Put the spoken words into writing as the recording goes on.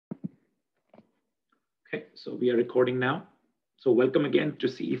Okay, so we are recording now. So welcome again to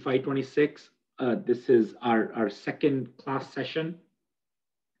CE 526. This is our second class session.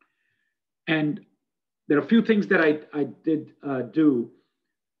 And there are a few things that I did do.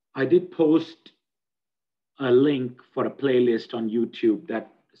 I did post a link for a playlist on YouTube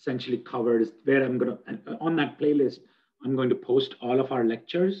that essentially covers where I'm going to, on that playlist, I'm going to post all of our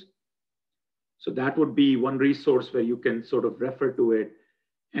lectures. So that would be one resource where you can sort of refer to it.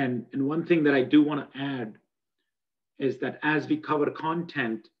 And one thing that I do want to add is that as we cover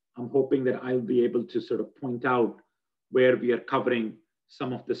content, I'm hoping that I'll be able to sort of point out where we are covering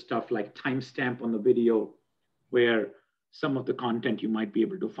some of the stuff like timestamp on the video, where some of the content you might be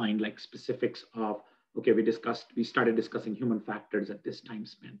able to find like specifics of, okay, we started discussing human factors at this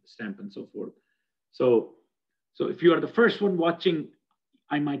timestamp and so forth. So if you are the first one watching,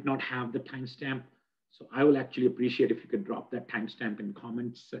 I might not have the timestamp. So I will actually appreciate if you could drop that timestamp in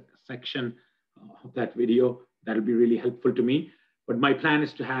comments section of that video. That'll be really helpful to me. But my plan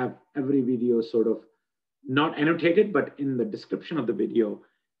is to have every video sort of not annotated, but in the description of the video,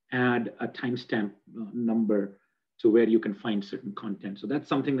 add a timestamp number to where you can find certain content. So that's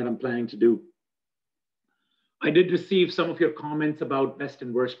something that I'm planning to do. I did receive some of your comments about best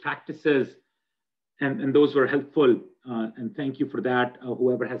and worst practices, and those were helpful. And thank you for that,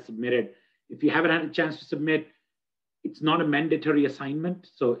 whoever has submitted. If you haven't had a chance to submit, it's not a mandatory assignment.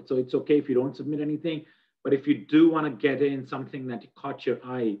 So it's okay if you don't submit anything. But if you do want to get in something that caught your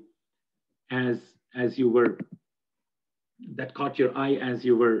eye as you were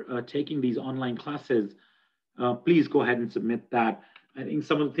taking these online classes, please go ahead and submit that. I think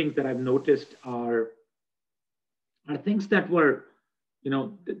some of the things that I've noticed are things that were,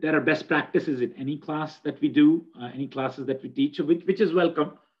 that are best practices in any class that we do, any classes that we teach, which is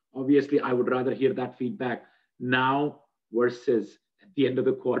welcome. Obviously, I would rather hear that feedback now versus at the end of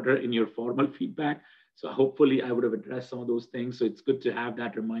the quarter in your formal feedback. So hopefully I would have addressed some of those things. So it's good to have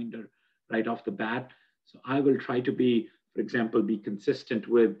that reminder right off the bat. So I will try to be, for example, be consistent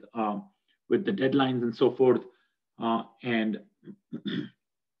with the deadlines and so forth, and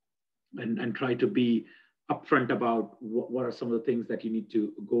try to be upfront about what are some of the things that you need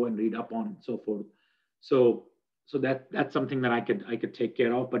to go and read up on and so forth. So that's something that I could take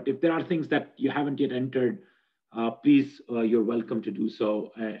care of. But if there are things that you haven't yet entered, please, you're welcome to do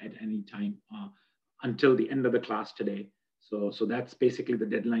so at any time until the end of the class today. So that's basically the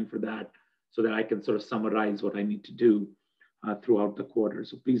deadline for that, so that I can sort of summarize what I need to do throughout the quarter.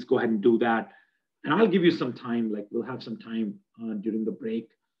 So please go ahead and do that. And I'll give you some time, like we'll have some time during the break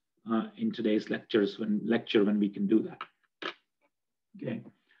in today's lecture when we can do that. Okay.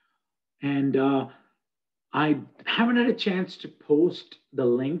 And I haven't had a chance to post the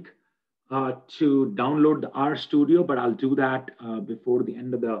link to download the RStudio, but I'll do that before the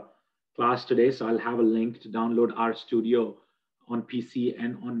end of the class today. So I'll have a link to download RStudio on PC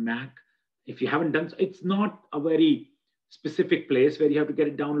and on Mac. If you haven't done so, it's not a very specific place where you have to get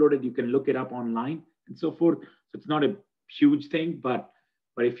it downloaded. You can look it up online and so forth. So it's not a huge thing, but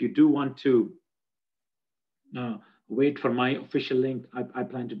if you do want to wait for my official link, I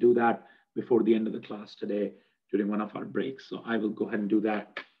plan to do that before the end of the class today during one of our breaks. So I will go ahead and do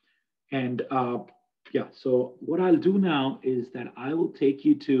that. And yeah, so what I'll do now is that I will take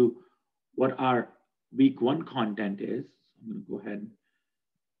you to what our week 1 content is. I'm going to go ahead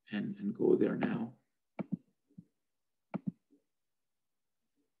and go there now.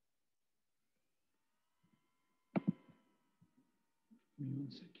 Give me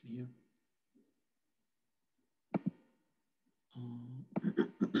 1 second here.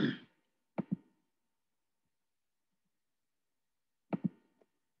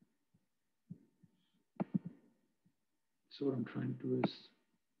 So what I'm trying to do is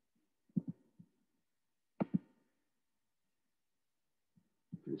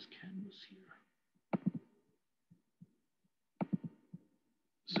put this canvas here.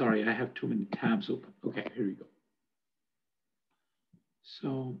 Sorry, I have too many tabs open. Okay, here we go.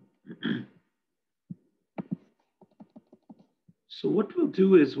 So what we'll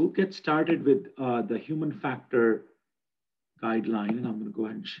do is we'll get started with the human factor guideline, and I'm going to go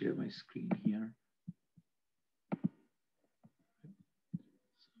ahead and share my screen here.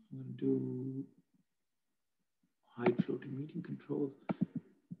 I'm going to do hide floating meeting controls.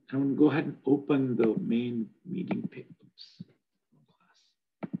 I'm going to go ahead and open the main meeting page.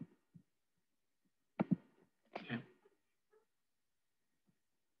 Okay.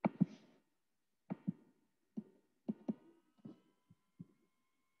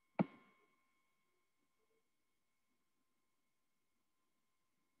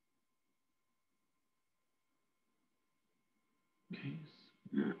 Okay.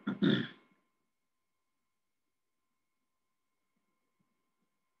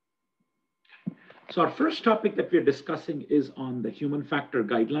 So our first topic that we're discussing is on the human factor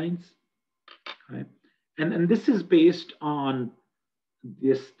guidelines. Okay? And this is based on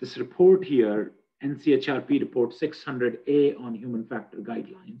this report here, NCHRP report 600A on human factor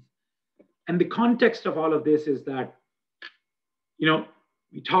guidelines. And the context of all of this is that,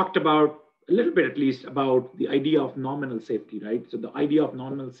 we talked about a little bit, at least, about the idea of nominal safety, right? So the idea of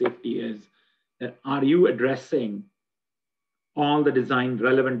nominal safety is that are you addressing all the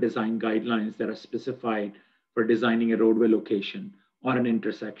relevant design guidelines that are specified for designing a roadway location or an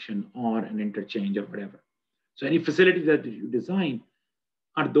intersection or an interchange or whatever. So any facility that you design,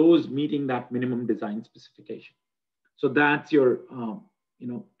 are those meeting that minimum design specification? So that's your,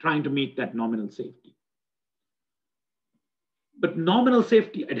 trying to meet that nominal safety. But nominal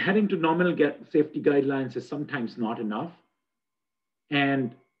safety, adhering to nominal safety guidelines is sometimes not enough.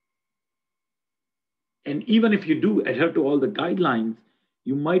 And even if you do adhere to all the guidelines,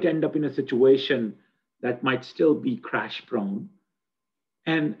 you might end up in a situation that might still be crash prone.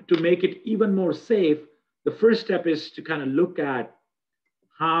 And to make it even more safe, the first step is to kind of look at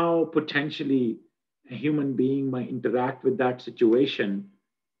how potentially a human being might interact with that situation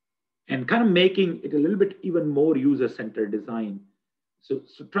and kind of making it a little bit even more user-centered design. So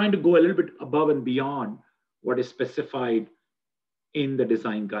trying to go a little bit above and beyond what is specified in the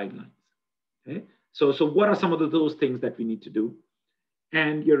design guidelines. Okay? So what are some of those things that we need to do?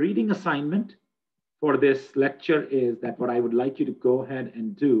 And your reading assignment for this lecture is that what I would like you to go ahead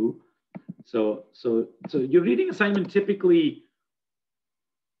and do. So your reading assignment typically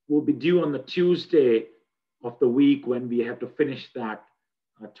will be due on the Tuesday of the week when we have to finish that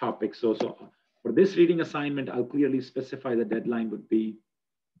topic. So for this reading assignment, I'll clearly specify the deadline would be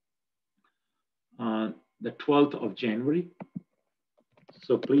the 12th of January.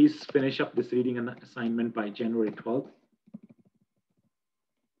 So please finish up this reading assignment by January 12th.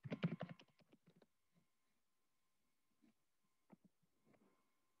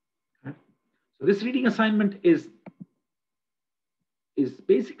 Okay. So this reading assignment is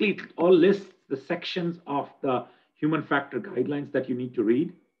basically all lists the sections of the human factor guidelines that you need to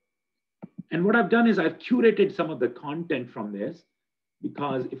read. And what I've done is I've curated some of the content from this,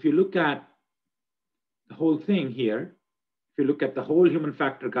 because if you look at the whole thing here, if you look at the whole human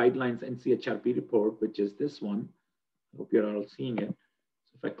factor guidelines NCHRP report, which is this one, I hope you're all seeing it.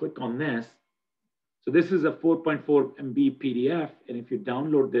 So if I click on this, so this is a 4.4 MB PDF. And if you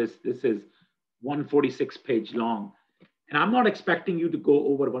download this, this is 146 page long. And I'm not expecting you to go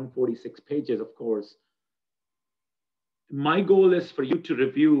over 146 pages, of course. My goal is for you to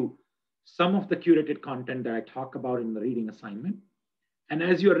review some of the curated content that I talk about in the reading assignment. And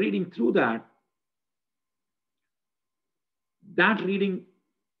as you're reading through that reading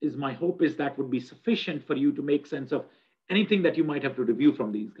is my hope is that would be sufficient for you to make sense of anything that you might have to review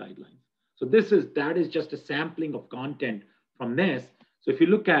from these guidelines. So that is just a sampling of content from this. So if you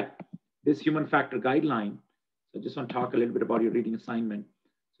look at this human factor guideline, so I just want to talk a little bit about your reading assignment.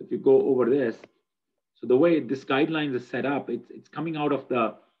 So if you go over this, so the way this guidelines is set up, it's coming out of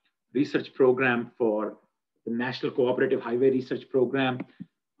the research program for the National Cooperative Highway Research Program,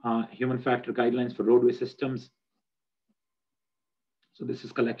 Human Factor Guidelines for Roadway Systems. So this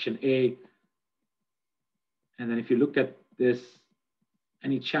is collection A. And then if you look at this,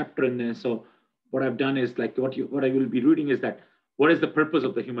 any chapter in this, so what I've done is like what I will be reading is that what is the purpose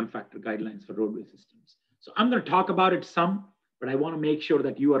of the human factor guidelines for roadway systems? So I'm going to talk about it some, but I want to make sure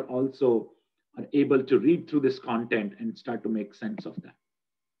that you are also able to read through this content and start to make sense of that.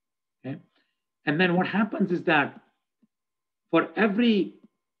 Okay. And then what happens is that for every,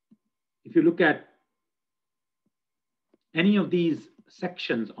 if you look at any of these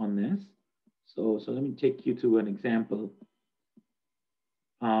sections on this, so let me take you to an example.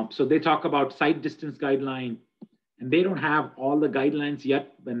 So they talk about site distance guideline, and they don't have all the guidelines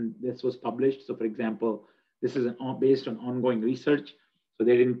yet when this was published. So for example, this is based on ongoing research. So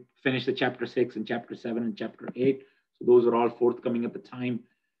they didn't finish the chapter 6 and chapter 7 and chapter 8. So those are all forthcoming at the time,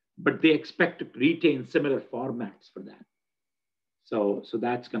 but they expect to retain similar formats for that. So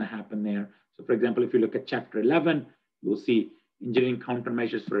that's going to happen there. So for example, if you look at chapter 11, you'll see engineering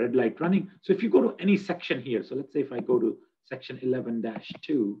countermeasures for red light running. So if you go to any section here, so let's say if I go to section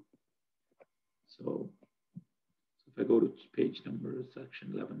 11-2, so if I go to page number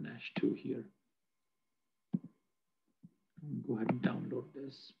section 11-2 here, go ahead and download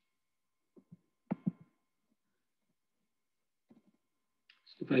this.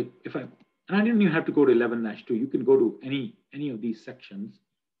 So if I, and I didn't even have to go to 11-2, you can go to any of these sections.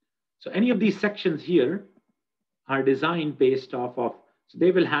 So any of these sections here are designed based off of, so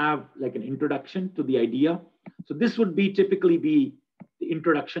they will have like an introduction to the idea. So this would typically be the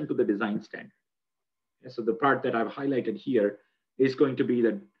introduction to the design standard. So the part that I've highlighted here is going to be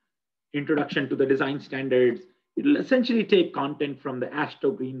the introduction to the design standards. It'll essentially take content from the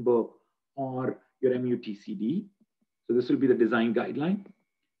AASHTO Green Book or your MUTCD. So this will be the design guideline.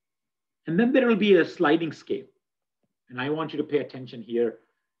 And then there will be a sliding scale. And I want you to pay attention here.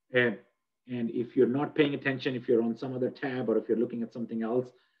 And if you're not paying attention, if you're on some other tab or if you're looking at something else,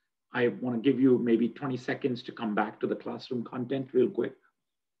 I want to give you maybe 20 seconds to come back to the classroom content real quick.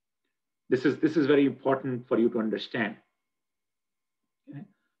 This is very important for you to understand. Okay?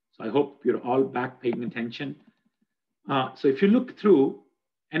 So I hope you're all back paying attention. So if you look through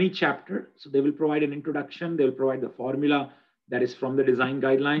any chapter, so they will provide an introduction, they will provide the formula that is from the design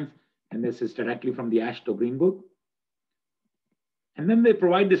guidelines, and this is directly from the AASHTO Green Book. And then they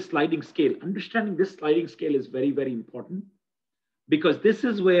provide this sliding scale. Understanding this sliding scale is very, very important because this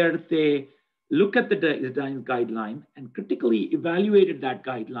is where they look at the design guideline and critically evaluated that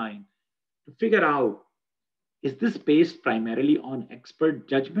guideline to figure out, is this based primarily on expert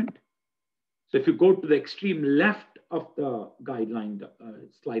judgment? So if you go to the extreme left of the guideline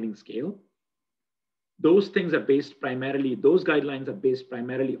sliding scale, those things are based primarily, those guidelines are based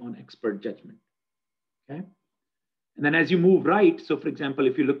primarily on expert judgment, okay? And then as you move right, so for example,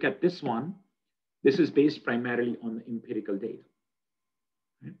 if you look at this one, this is based primarily on the empirical data.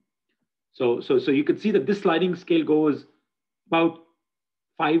 Right? So you can see that this sliding scale goes about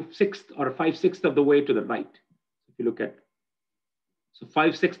 5/6 of the way to the right. If you look at, so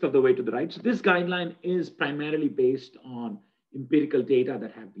 5/6 of the way to the right. So this guideline is primarily based on empirical data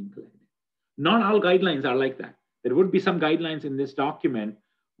that have been collected. Not all guidelines are like that. There would be some guidelines in this document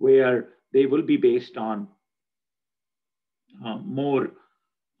where they will be based on more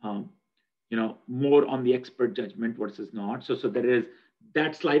on the expert judgment versus not. So there is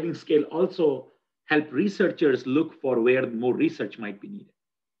that sliding scale also help researchers look for where more research might be needed.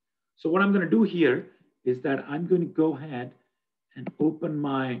 So what I'm going to do here is that I'm going to go ahead and open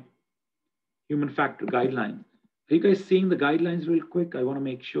my human factor guidelines. Are you guys seeing the guidelines real quick? I want to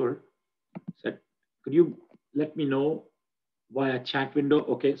make sure. So could you let me know via chat window?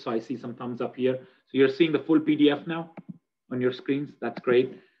 Okay, so I see some thumbs up here. So you're seeing the full PDF now on your screens. That's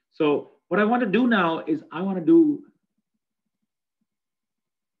great. So what I want to do now is I want to do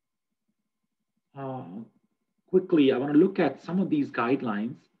quickly, I want to look at some of these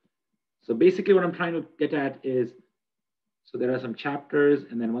guidelines. So basically what I'm trying to get at is, so there are some chapters,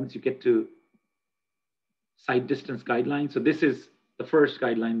 and then once you get to sight distance guidelines, so this is the first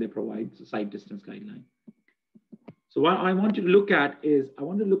guideline they provide, so sight distance guideline. So what I want you to look at is, I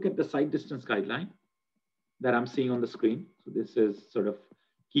want to look at the sight distance guideline that I'm seeing on the screen. So this is sort of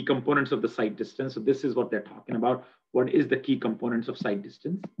key components of the sight distance. So this is what they're talking about. What is the key components of sight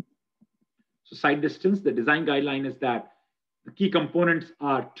distance? So sight distance, the design guideline is that the key components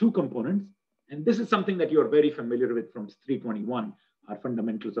are 2 components. And this is something that you're very familiar with from 321, our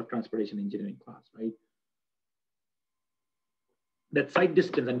fundamentals of transportation engineering class, right? That sight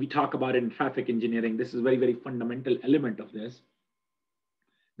distance, and we talk about it in traffic engineering, this is a very, very fundamental element of this.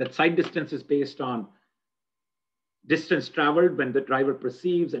 That sight distance is based on distance traveled when the driver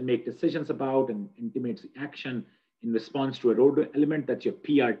perceives and make decisions about and intimates the action in response to a road element. That's your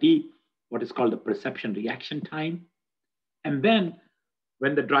PRT, what is called the perception reaction time. And then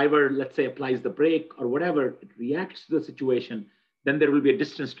when the driver, let's say, applies the brake or whatever, it reacts to the situation, then there will be a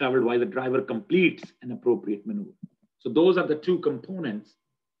distance traveled while the driver completes an appropriate maneuver. So those are the 2 components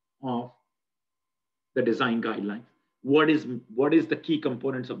of the design guidelines. What is the key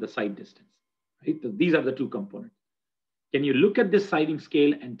components of the sight distance, right? So these are the 2 components. Can you look at this sighting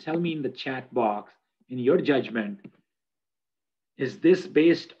scale and tell me in the chat box, in your judgment, is this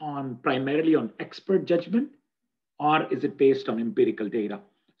based on primarily on expert judgment, or is it based on empirical data?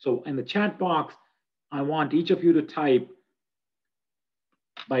 So in the chat box, I want each of you to type,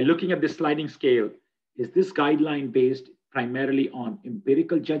 by looking at this sliding scale, is this guideline based primarily on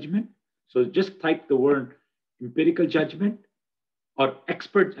empirical judgment? So just type the word empirical judgment or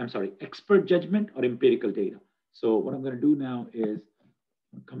expert judgment or empirical data. So what I'm going to do now is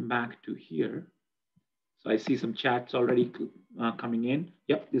come back to here. So I see some chats already coming in.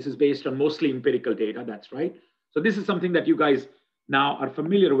 Yep, this is based on mostly empirical data. That's right. So this is something that you guys now are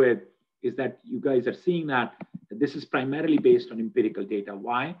familiar with, is that you guys are seeing that this is primarily based on empirical data.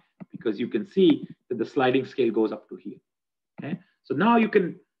 Why? Because you can see that the sliding scale goes up to here. Okay. So now you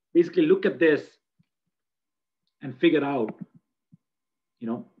can basically look at this and figure out,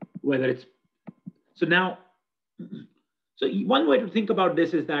 whether it's, so now, so one way to think about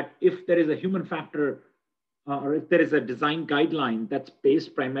this is that if there is a human factor or if there is a design guideline that's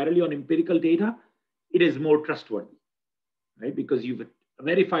based primarily on empirical data, it is more trustworthy, right? Because you've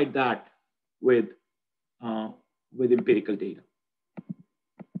verified that with with empirical data.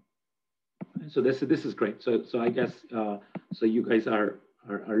 So this is great. So I guess so you guys are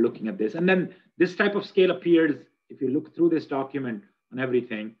looking at this, and then this type of scale appears if you look through this document on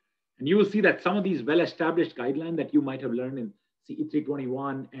everything, and you will see that some of these well-established guidelines that you might have learned in CE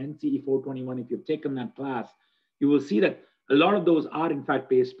 321 and CE 421, if you've taken that class, you will see that a lot of those are in fact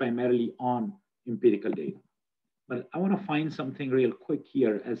based primarily on empirical data. But I want to find something real quick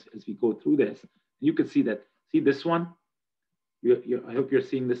here as we go through this. You can see that. See this one? I hope you're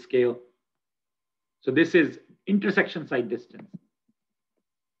seeing the scale. So this is intersection site distance.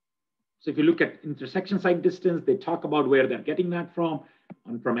 So if you look at intersection site distance, they talk about where they're getting that from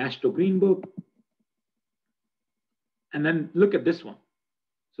Ashto Green Book. And then look at this one.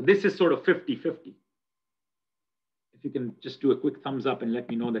 So this is sort of 50-50. If you can just do a quick thumbs up and let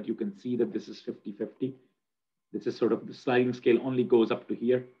me know that you can see that this is 50-50. This is sort of the sliding scale only goes up to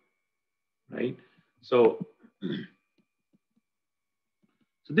here, right? So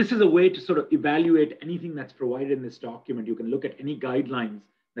this is a way to sort of evaluate anything that's provided in this document. You can look at any guidelines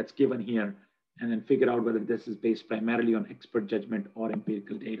that's given here and then figure out whether this is based primarily on expert judgment or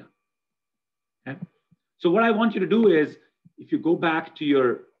empirical data. Okay? So what I want you to do is, if you go back to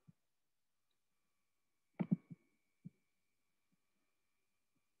your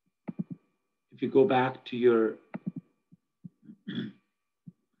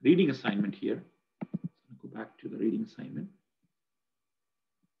reading assignment here, go back to the reading assignment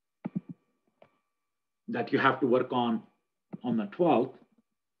that you have to work on the 12th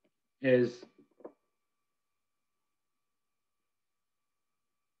is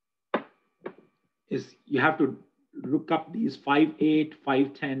you have to look up these 5.8,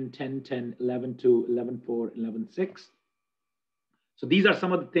 5.10, 10.10, 11.2, 11.4, 11.6. So these are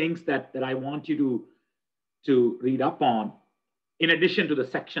some of the things that I want you to read up on in addition to the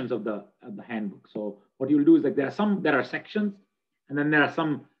sections of the handbook. So what you'll do is, like, there are some that are sections, and then there are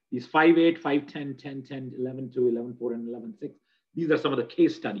some, these 5.8, 5.10, 10.10, 11.2, 11.4, and 11.6. These are some of the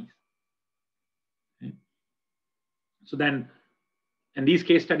case studies. Okay. So then, and these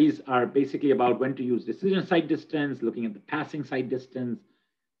case studies are basically about when to use decision site distance, looking at the passing site distance,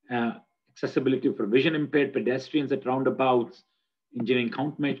 accessibility for vision impaired pedestrians at roundabouts, engineering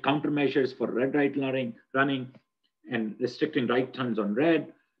countermeasures for red light running, and restricting right turns on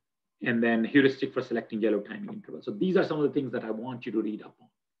red, and then heuristic for selecting yellow timing intervals. So these are some of the things that I want you to read up on.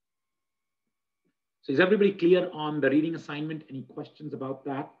 So is everybody clear on the reading assignment? Any questions about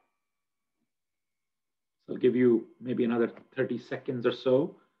that? So I'll give you maybe another 30 seconds or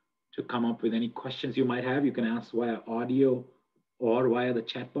so to come up with any questions you might have. You can ask via audio or via the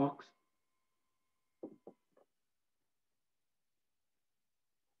chat box.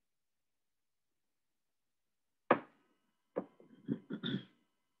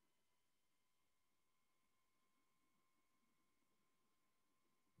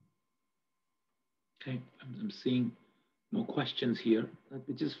 Okay, I'm seeing no questions here,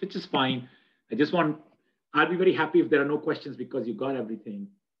 which is fine. I'll be very happy if there are no questions because you got everything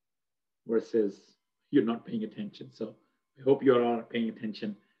versus you're not paying attention. So I hope you are paying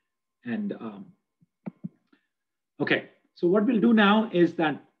attention. And okay, so what we'll do now is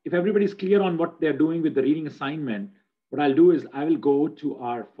that if everybody's clear on what they're doing with the reading assignment, what I'll do is I will go to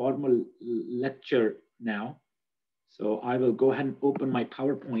our formal lecture now. So I will go ahead and open my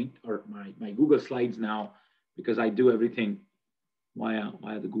PowerPoint or my Google Slides now, because I do everything via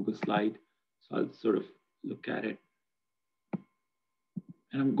the Google slide. So I'll sort of look at it.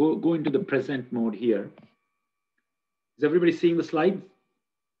 And I'm going to the present mode here. Is everybody seeing the slides?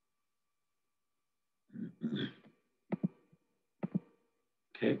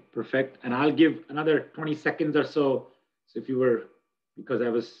 Okay, perfect. And I'll give another 20 seconds or so. So if you were, because I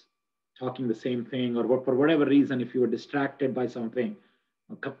was talking the same thing, or for whatever reason, if you were distracted by something,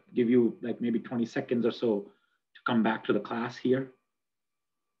 I'll give you like maybe 20 seconds or so to come back to the class here.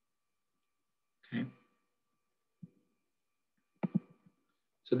 Okay.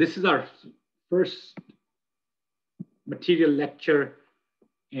 So this is our first material lecture,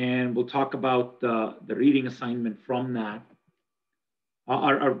 and we'll talk about the reading assignment from that.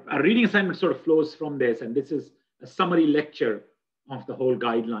 Our reading assignment sort of flows from this, and this is a summary lecture of the whole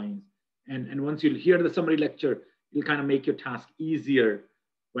guidelines. And once you hear the summary lecture, it'll kind of make your task easier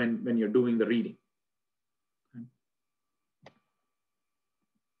when you're doing the reading. Okay.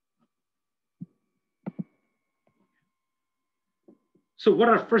 So what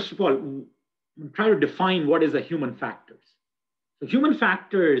are, first of all, we'll try to define what is a human factors. So human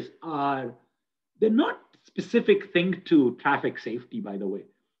factors they're not specific thing to traffic safety, by the way.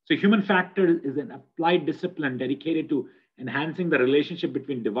 So human factors is an applied discipline dedicated to enhancing the relationship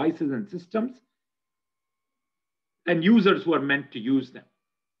between devices and systems and users who are meant to use them.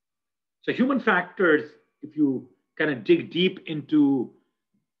 So human factors, if you kind of dig deep into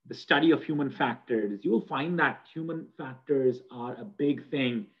the study of human factors, you will find that human factors are a big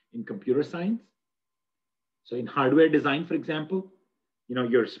thing in computer science. So in hardware design, for example,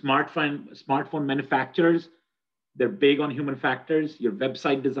 your smartphone manufacturers, they're big on human factors. Your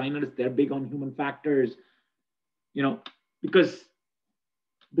website designers, they're big on human factors, because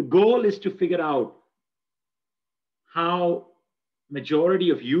the goal is to figure out how majority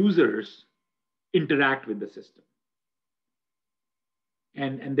of users interact with the system.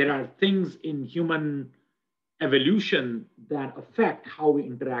 And there are things in human evolution that affect how we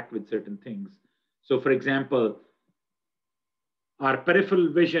interact with certain things. So for example, our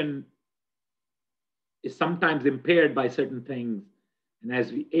peripheral vision is sometimes impaired by certain things. And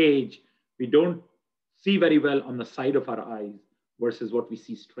as we age, we don't see very well on the side of our eyes versus what we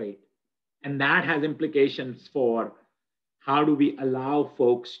see straight. And that has implications for how do we allow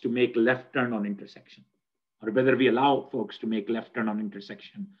folks to make left turn on intersection, or whether we allow folks to make left turn on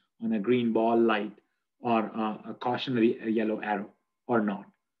intersection on a green ball light or a cautionary yellow arrow or not,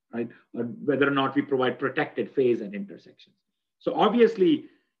 right? Or whether or not we provide protected phase at intersections. So obviously,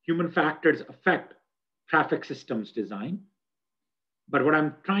 human factors affect traffic systems design. But what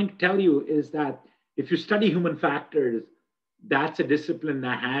I'm trying to tell you is that if you study human factors, that's a discipline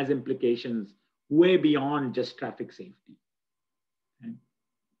that has implications way beyond just traffic safety. Okay?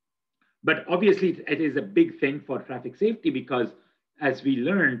 But obviously, it is a big thing for traffic safety because, as we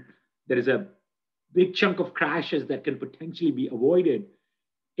learned, there is a big chunk of crashes that can potentially be avoided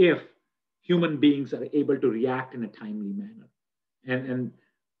if human beings are able to react in a timely manner.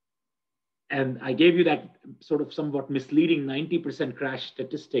 And I gave you that sort of somewhat misleading 90% crash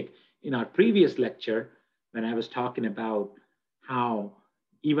statistic in our previous lecture when I was talking about how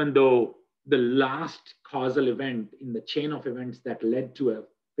even though the last causal event in the chain of events that led to a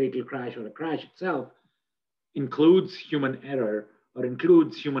fatal crash or a crash itself includes human error or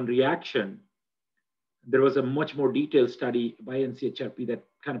includes human reaction, there was a much more detailed study by NCHRP that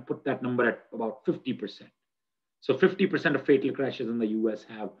kind of put that number at about 50%. So 50% of fatal crashes in the US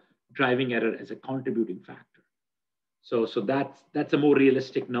have driving error as a contributing factor. So that's a more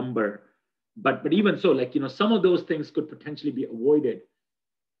realistic number. But even so, some of those things could potentially be avoided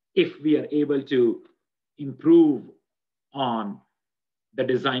if we are able to improve on the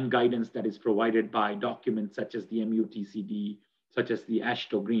design guidance that is provided by documents such as the MUTCD, such as the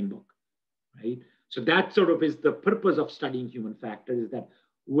AASHTO Green Book, right? So that sort of is the purpose of studying human factors, is that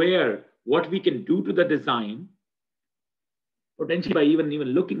what we can do to the design, potentially by even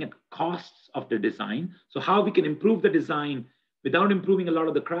looking at costs of the design. So how we can improve the design without improving a lot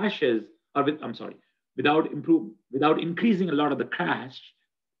of the crashes, or without increasing a lot of the crash.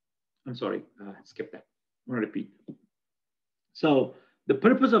 Skip that. I'm going to repeat. So the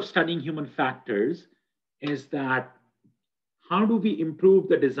purpose of studying human factors is that how do we improve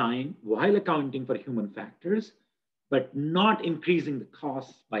the design while accounting for human factors, but not increasing the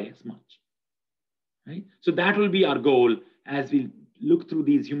costs by as much, right? So that will be our goal as we look through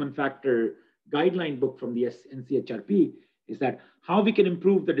these human factor guideline book from the NCHRP, is that how we can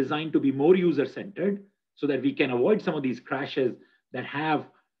improve the design to be more user-centered so that we can avoid some of these crashes that have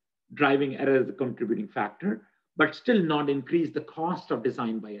driving error as a contributing factor, but still not increase the cost of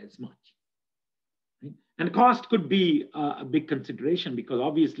design by as much. Right? And cost could be a big consideration because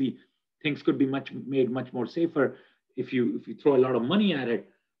obviously things could be made much more safer if you throw a lot of money at it,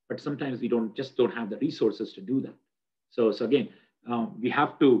 but sometimes we don't have the resources to do that. So again, we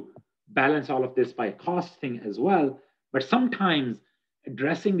have to balance all of this by a cost thing as well. But sometimes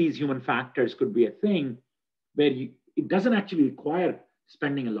addressing these human factors could be a thing where it doesn't actually require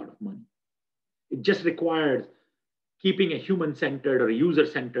spending a lot of money. It just requires keeping a human-centered or a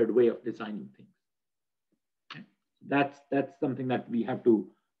user-centered way of designing things. Okay? That's something that we have to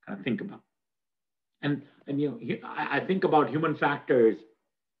kind of think about. And I think about human factors,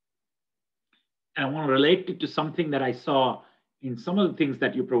 and I want to relate it to something that I saw in some of the things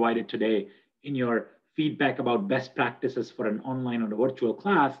that you provided today in your feedback about best practices for an online or a virtual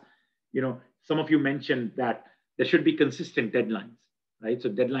class. Some of you mentioned that there should be consistent deadlines, right? So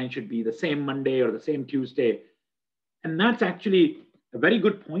deadline should be the same Monday or the same Tuesday. And that's actually a very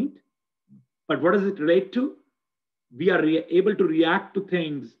good point. But what does it relate to? We are able to react to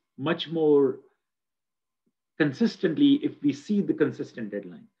things much more consistently if we see the consistent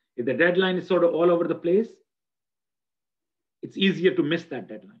deadline. If the deadline is sort of all over the place, it's easier to miss that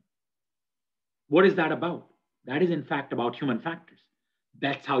deadline. What is that about? That is in fact about human factors.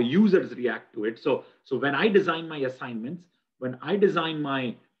 That's how users react to it. So when I design my assignments, when I design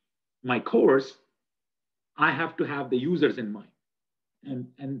my course, I have to have the users in mind.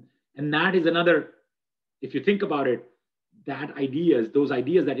 And that is another, if you think about it, those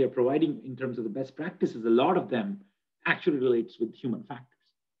ideas that you're providing in terms of the best practices, a lot of them actually relates with human factors.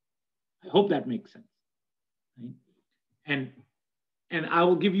 I hope that makes sense. Right? And I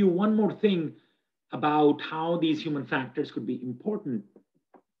will give you one more thing about how these human factors could be important.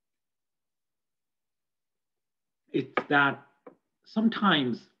 It's that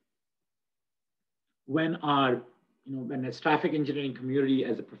sometimes when as traffic engineering community,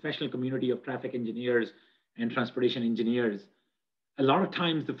 as a professional community of traffic engineers and transportation engineers, a lot of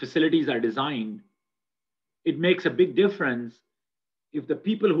times the facilities are designed, it makes a big difference if the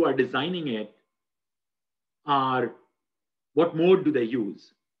people who are designing it are, what mode do they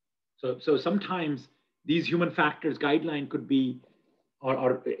use? So sometimes these human factors guideline could be,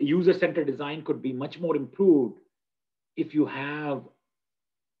 or user-centered design could be much more improved if you have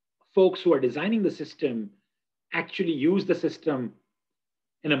folks who are designing the system actually use the system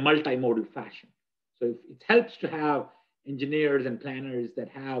in a multimodal fashion. So it helps to have engineers and planners that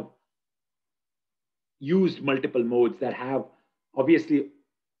have used multiple modes, that have, obviously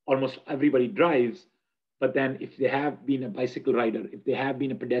almost everybody drives, but then if they have been a bicycle rider, if they have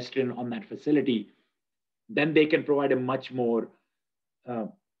been a pedestrian on that facility, then they can provide a much more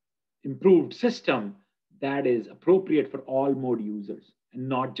improved system that is appropriate for all mode users and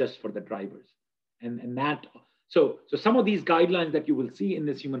not just for the drivers. So some of these guidelines that you will see in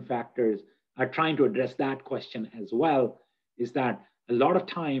this human factors are trying to address that question as well, is that a lot of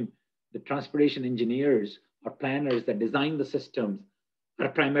time the transportation engineers or planners that design the systems are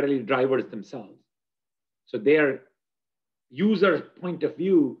primarily drivers themselves. So their user point of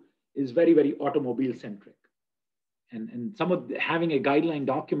view is very, very automobile centric. And having a guideline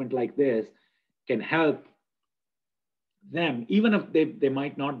document like this can help them, even if they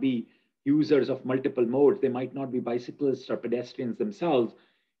might not be users of multiple modes, they might not be bicyclists or pedestrians themselves,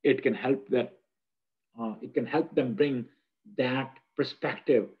 it can help them bring that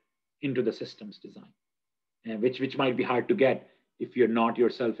perspective into the systems design, which might be hard to get if you're not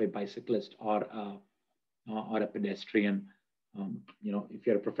yourself a bicyclist or a pedestrian, if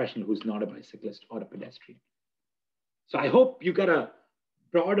you're a professional who's not a bicyclist or a pedestrian. So I hope you got a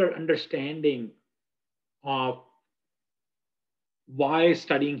broader understanding of why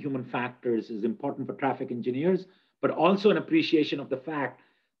studying human factors is important for traffic engineers, but also an appreciation of the fact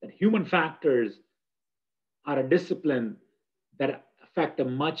that human factors are a discipline that affect a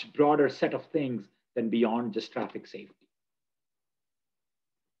much broader set of things than beyond just traffic safety.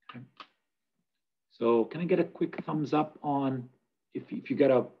 Okay. So can I get a quick thumbs up on if you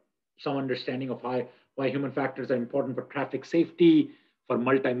get some understanding of why human factors are important for traffic safety, for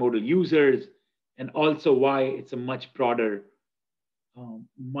multimodal users, and also why it's a much broader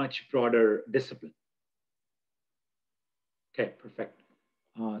discipline. Okay, perfect.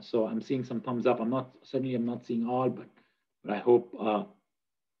 So I'm seeing some thumbs up. I'm not seeing all, but I hope.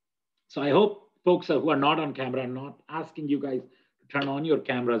 So I hope folks who are not on camera, I'm not asking you guys to turn on your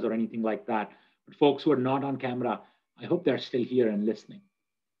cameras or anything like that. But folks who are not on camera, I hope they're still here and listening.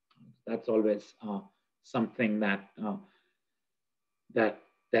 That's always something that's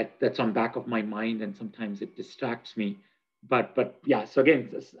on back of my mind, and sometimes it distracts me. But yeah, so again,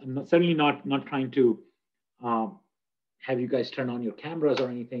 I'm certainly not trying to have you guys turn on your cameras or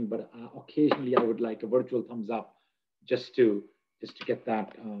anything, but occasionally I would like a virtual thumbs up just to get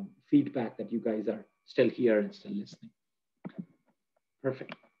that feedback that you guys are still here and still listening.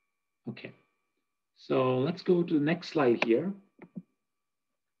 Perfect. Okay. So let's go to the next slide here.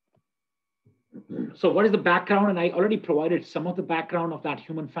 So what is the background? And I already provided some of the background of that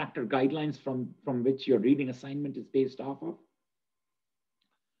human factor guidelines from which your reading assignment is based off of.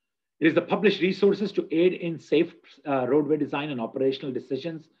 It is the published resources to aid in safe roadway design and operational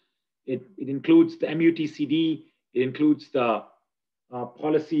decisions. It includes the MUTCD. It includes the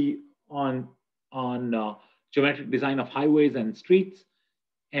policy on geometric design of highways and streets.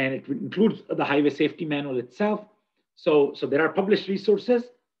 And it includes the highway safety manual itself. So there are published resources,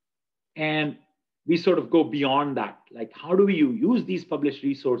 and we sort of go beyond that. Like, how do we use these published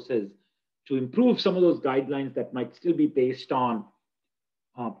resources to improve some of those guidelines that might still be based on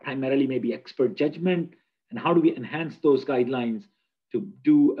primarily maybe expert judgment, and how do we enhance those guidelines to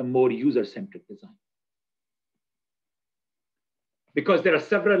do a more user-centric design? Because there are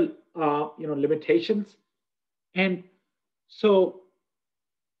several limitations, and so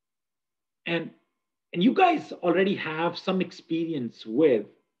and you guys already have some experience with.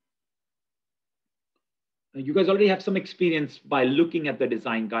 You guys already have some experience by looking at the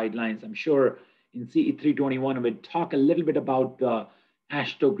design guidelines. I'm sure in CE 321 we'll talk a little bit about the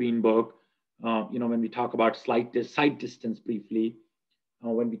AASHTO Green Book. when we talk about site distance briefly,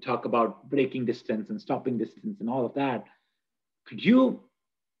 when we talk about braking distance and stopping distance and all of that, could you,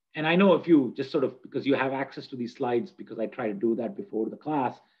 and I know if you just sort of, because you have access to these slides, because I try to do that before the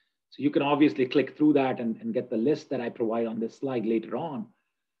class, so you can obviously click through that and get the list that I provide on this slide later on.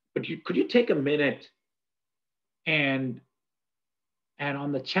 But could you take a minute and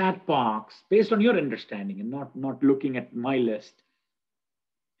on the chat box, based on your understanding and not looking at my list,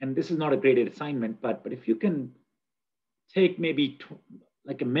 and this is not a graded assignment, but if you can take maybe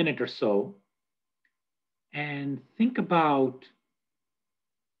like a minute or so and think about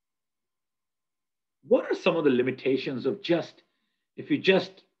what are some of the limitations of if you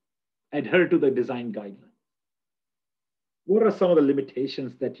just adhere to the design guidelines. What are some of the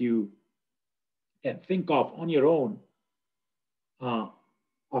limitations that you can think of on your own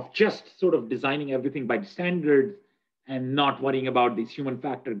of just sort of designing everything by standards and not worrying about these human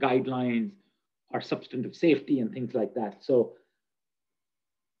factor guidelines or substantive safety and things like that. So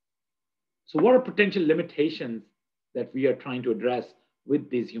what are potential limitations that we are trying to address with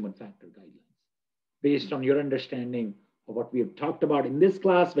these human factor guidelines based on your understanding of what we have talked about in this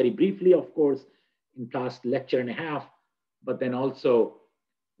class, very briefly, of course, in past lecture and a half, but then also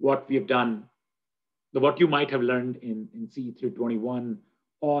what we have done, what you might have learned in CE 321,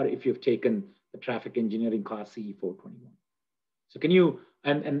 or if you've taken the traffic engineering class CE 421. So can you,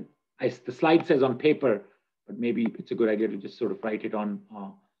 and the slide says on paper, but maybe it's a good idea to just sort of write it on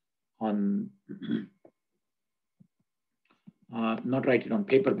not write it on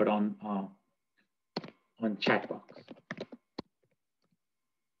paper, but on chat box.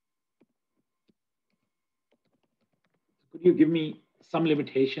 Could you give me some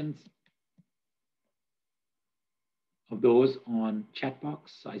limitations of those on chat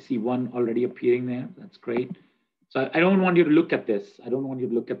box? I see one already appearing there. That's great. So I don't want you to look at this. I don't want you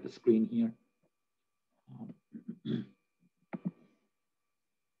to look at the screen here.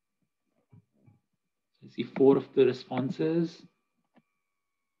 I see 4 of the responses.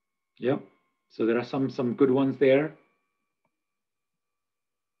 Yep. So there are some good ones there.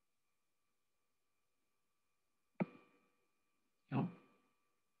 Yeah.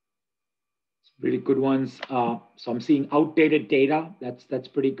 Really good ones. So I'm seeing outdated data. That's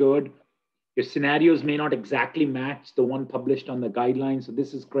pretty good. Your scenarios may not exactly match the one published on the guidelines. So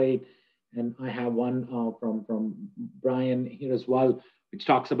this is great. And I have one from Brian here as well, which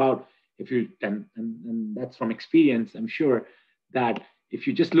talks about if you, and that's from experience, I'm sure, that if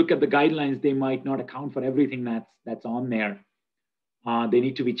you just look at the guidelines, they might not account for everything that's on there. They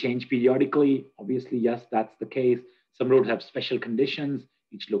need to be changed periodically. Obviously, yes, that's the case. Some roads have special conditions.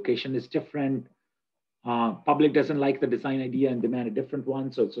 Each location is different. Public doesn't like the design idea and demand a different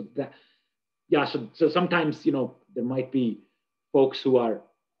one. So that, yeah, so sometimes, there might be folks who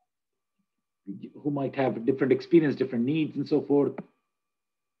might have different experience, different needs and so forth.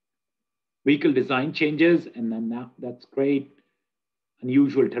 Vehicle design changes, and then that's great.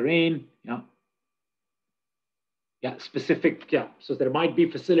 Unusual terrain, yeah. Yeah, specific, yeah. So there might be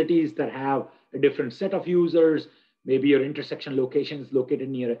facilities that have a different set of users. Maybe your intersection location is located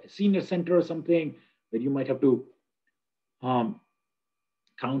near a senior center or something, where you might have to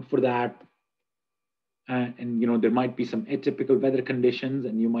count for that. And there might be some atypical weather conditions,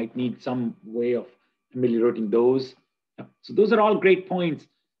 and you might need some way of ameliorating those. So those are all great points.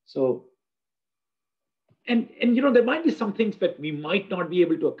 So, and there might be some things that we might not be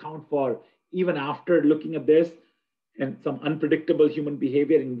able to account for even after looking at this, and some unpredictable human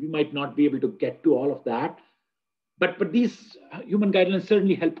behavior, and we might not be able to get to all of that. But these human guidelines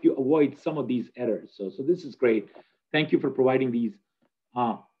certainly help you avoid some of these errors. So this is great. Thank you for providing these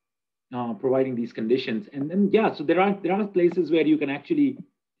conditions. And then, yeah, so there are places where you can actually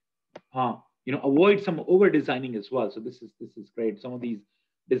avoid some over designing as well. So this is great. Some of these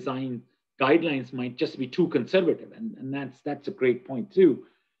design guidelines might just be too conservative, and that's a great point too.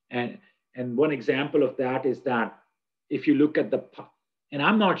 And one example of that is that if you look at and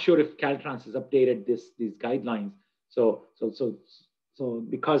I'm not sure if Caltrans has updated these guidelines. So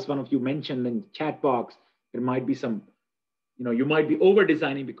because one of you mentioned in the chat box, there might be some, you might be over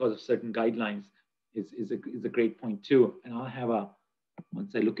designing because of certain guidelines is a great point too. And I'll have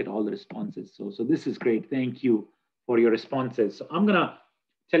once I look at all the responses. So this is great. Thank you for your responses. So I'm gonna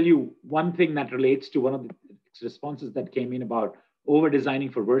tell you one thing that relates to one of the responses that came in about over designing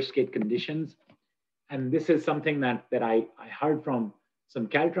for worst case conditions. And this is something that I heard from some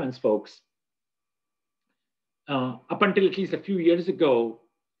Caltrans folks. Up until at least a few years ago,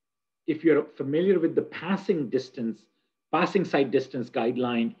 if you're familiar with the passing site distance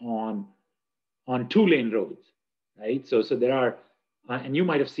guideline on 2-lane roads, right? So there are And you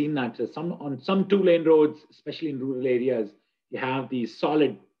might have seen that on some two-lane roads, especially in rural areas, you have these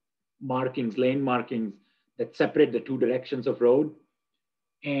solid markings, lane markings that separate the two directions of road.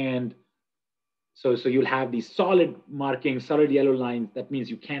 And so you'll have these solid markings, solid yellow lines. That means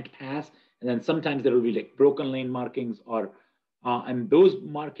you can't pass. And then sometimes there will be like broken lane markings, or and those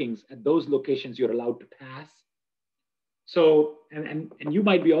markings at those locations you're allowed to pass. So and you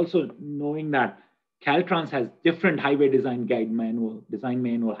might be also knowing that Caltrans has different highway design manual,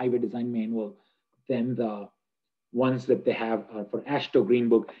 highway design manual than the ones that they have for AASHTO Green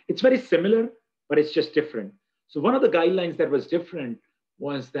Book. It's very similar, but it's just different. So one of the guidelines that was different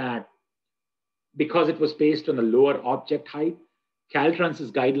was that because it was based on the lower object height,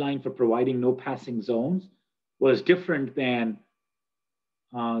 Caltrans's guideline for providing no passing zones was different than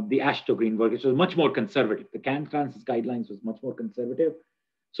the AASHTO Green Book, which was much more conservative. The Caltrans's guidelines was much more conservative.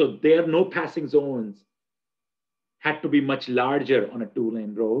 So their no passing zones had to be much larger on a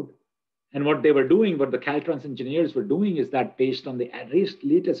two-lane road. And what they were doing, what the Caltrans engineers were doing, is that based on the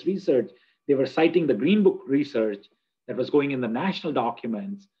latest research, they were citing the Green Book research that was going in the national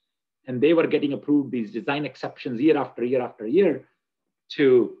documents, and they were getting approved these design exceptions year after year after year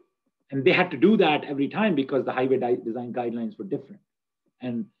and they had to do that every time because the highway design guidelines were different.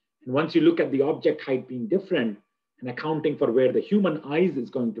 And once you look at the object height being different and accounting for where the human eyes is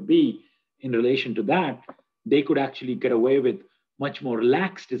going to be in relation to that, they could actually get away with much more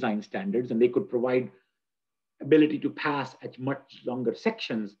lax design standards, and they could provide ability to pass at much longer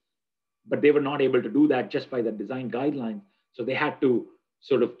sections, but they were not able to do that just by the design guidelines. So they had to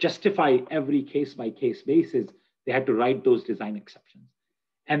sort of justify every case by case basis. They had to write those design exceptions.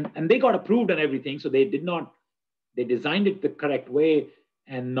 And they got approved and everything. So they designed it the correct way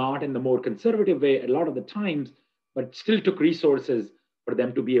and not in the more conservative way a lot of the times, but still took resources for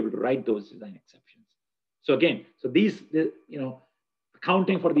them to be able to write those design exceptions. So again,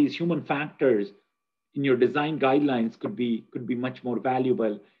 accounting for these human factors in your design guidelines could be much more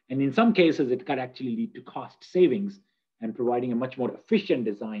valuable. And in some cases, it could actually lead to cost savings and providing a much more efficient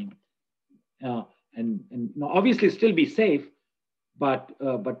design. And obviously still be safe, but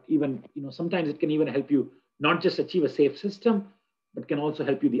even sometimes it can even help you not just achieve a safe system, but can also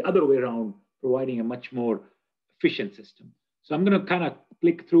help you the other way around, providing a much more efficient system. So I'm going to kind of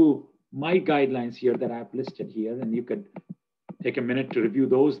click through my guidelines here that I've listed here, and you could take a minute to review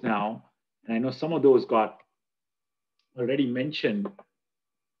those now. And I know some of those got already mentioned.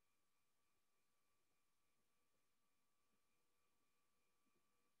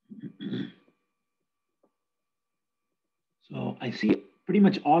 So I see pretty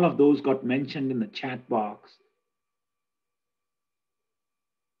much all of those got mentioned in the chat box.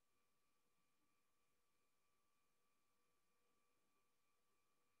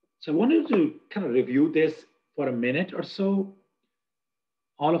 So I wanted to kind of review this for a minute or so,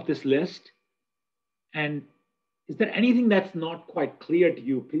 all of this list. And is there anything that's not quite clear to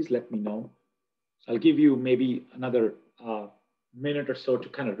you? Please let me know. So I'll give you maybe another minute or so to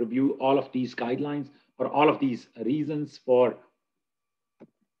kind of review all of these guidelines or all of these reasons for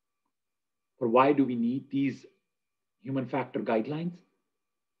why do we need these human factor guidelines.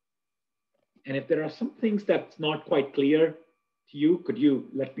 And if there are some things that's not quite clear to you, could you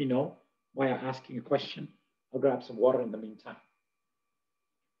let me know by asking a question? I'll grab some water in the meantime.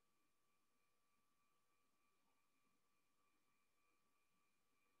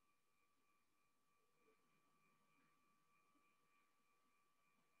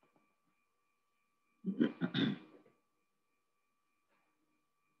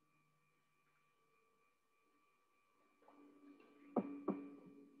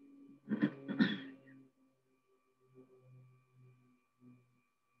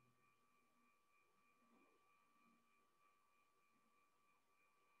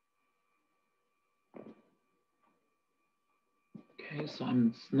 Okay, so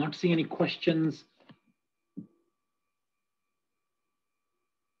I'm not seeing any questions.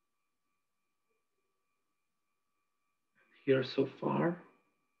 Here so far.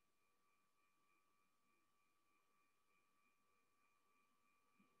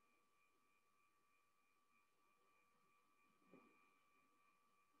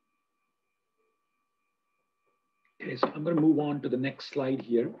 Okay, so I'm going to move on to the next slide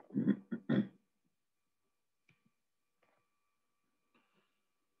here.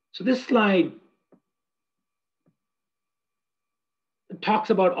 So this slide talks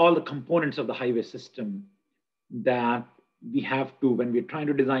about all the components of the highway system that we have to, when we're trying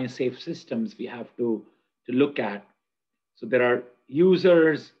to design safe systems, we have to look at. So there are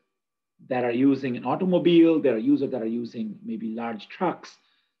users that are using an automobile, there are users that are using maybe large trucks,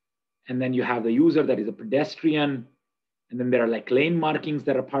 and then you have the user that is a pedestrian, And then there are like lane markings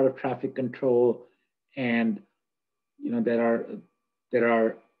that are part of traffic control. And there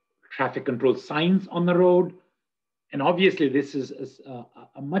are traffic control signs on the road. And obviously this is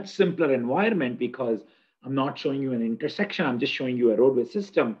a much simpler environment because I'm not showing you an intersection. I'm just showing you a roadway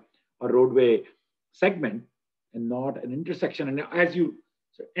system or roadway segment and not an intersection. And as you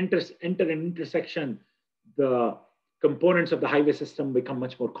enter an intersection, the components of the highway system become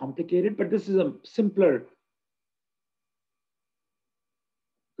much more complicated, but this is a simpler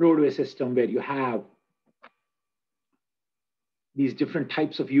roadway system where you have these different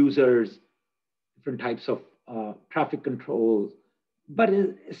types of users, different types of traffic controls, but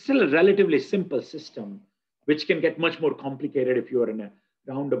it's still a relatively simple system, which can get much more complicated if you're in a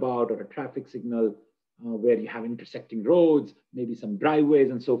roundabout or a traffic signal where you have intersecting roads, maybe some driveways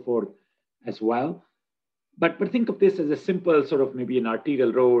and so forth as well. But think of this as a simple sort of maybe an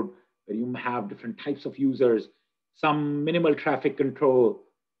arterial road where you have different types of users, some minimal traffic control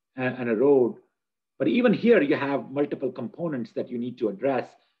and a road. But even here, you have multiple components that you need to address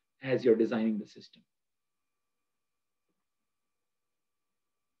as you're designing the system.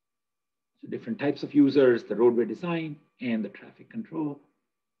 So different types of users, the roadway design, and the traffic control.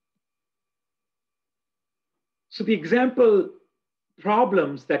 So the example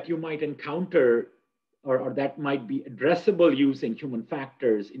problems that you might encounter or that might be addressable using human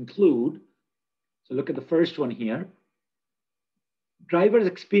factors include, so look at the first one here. Drivers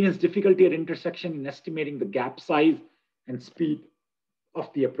experience difficulty at intersection in estimating the gap size and speed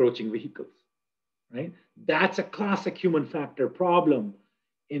of the approaching vehicles, right? That's a classic human factor problem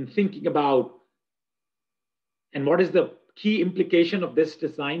in thinking about, and what is the key implication of this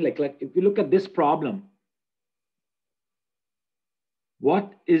design? Like if you look at this problem,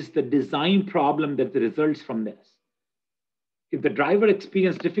 what is the design problem that results from this? If the driver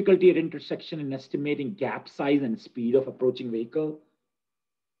experienced difficulty at intersection in estimating gap size and speed of approaching vehicle,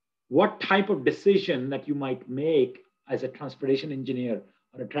 what type of decision that you might make as a transportation engineer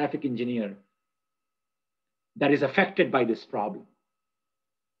or a traffic engineer that is affected by this problem?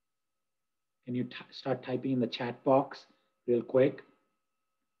 Can you start typing in the chat box real quick?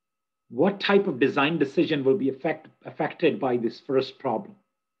 What type of design decision will be affected by this first problem?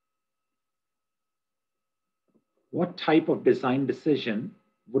 What type of design decision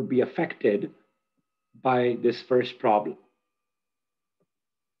would be affected by this first problem?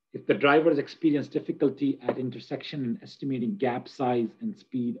 If the drivers experience difficulty at intersection in estimating gap size and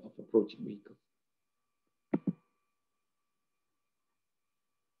speed of approaching vehicles.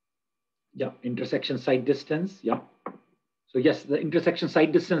 Yeah, intersection sight distance, yeah. So yes, the intersection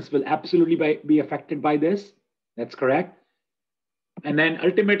sight distance will absolutely be affected by this. That's correct. And then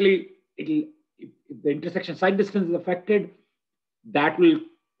ultimately, if the intersection sight distance is affected, that will,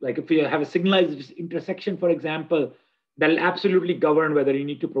 like if you have a signalized intersection, for example, that'll absolutely govern whether you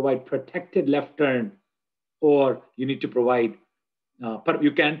need to provide protected left turn or you need to provide,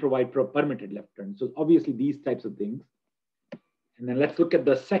 you can provide permitted left turn. So obviously these types of things. And then let's look at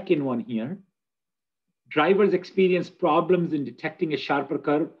the second one here. Drivers experience problems in detecting a sharper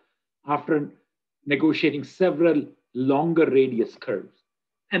curve after negotiating several longer radius curves.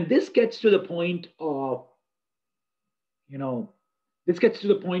 And this gets to the point of, this gets to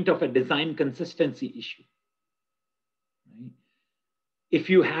the point of a design consistency issue. Right? If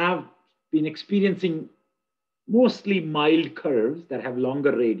you have been experiencing mostly mild curves that have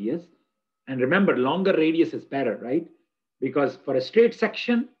longer radius, and remember, longer radius is better, right? Because for a straight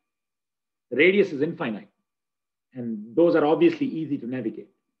section, the radius is infinite. And those are obviously easy to navigate.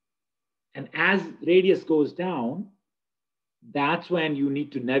 And as radius goes down, that's when you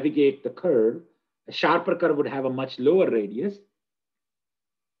need to navigate the curve. A sharper curve would have a much lower radius.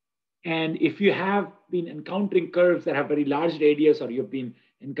 And if you have been encountering curves that have very large radius, or you've been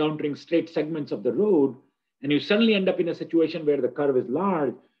encountering straight segments of the road, and you suddenly end up in a situation where the curve is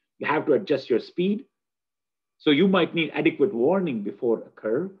large, you have to adjust your speed. So you might need adequate warning before a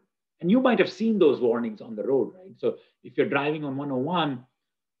curve. And you might have seen those warnings on the road, right? So if you're driving on 101,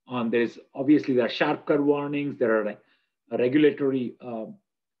 there are sharp curve warnings, there are like regulatory or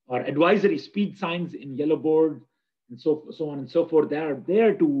advisory speed signs in yellow boards, and so on and so forth. They are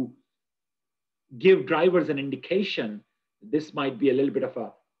there to give drivers an indication this might be a little bit of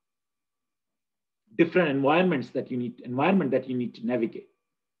a different environment that you need to navigate.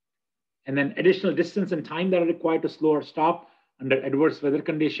 And then additional distance and time that are required to slow or stop under adverse weather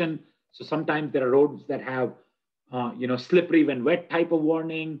condition. So sometimes there are roads that have, slippery when wet type of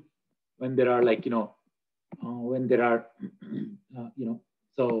warning, when there are when there are,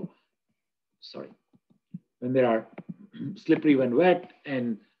 when there are slippery when wet,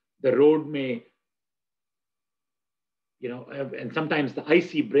 and the road may, and sometimes the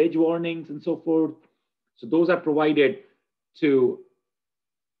icy bridge warnings and so forth. So those are provided to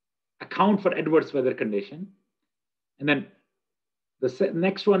account for adverse weather condition. And then the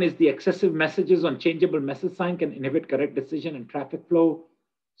next one is the excessive messages on changeable message sign can inhibit correct decision and traffic flow.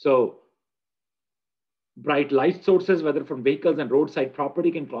 So bright light sources, whether from vehicles and roadside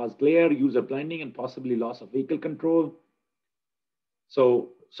property, can cause glare, user blinding, and possibly loss of vehicle control. So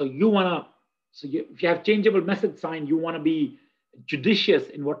if you have changeable message sign, you want to be judicious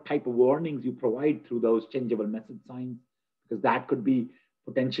in what type of warnings you provide through those changeable message signs, because that could be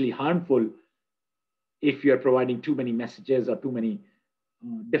potentially harmful if you're providing too many messages or too many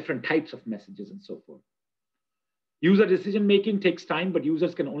different types of messages and so forth. User decision making takes time, but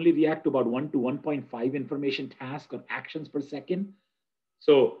users can only react to about 1 to 1.5 information tasks or actions per second.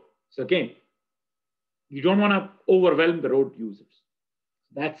 So again, you don't want to overwhelm the road users.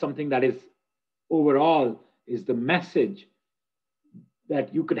 That's something that is overall is the message,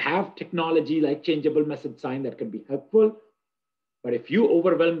 that you could have technology like changeable message sign that can be helpful, but if you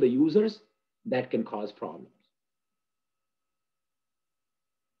overwhelm the users, that can cause problems.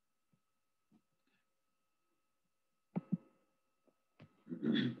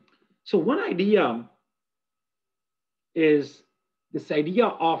 So one idea is this idea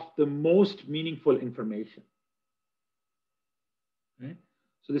of the most meaningful information. Right?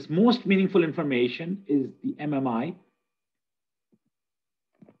 So this most meaningful information is the MMI.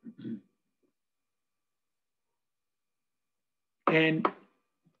 And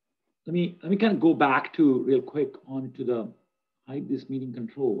let me kind of go back to real quick onto the hide this meeting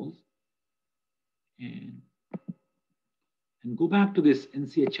controls and go back to this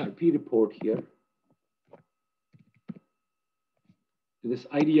NCHRP report here. To this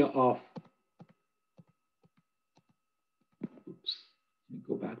idea of, oops, let me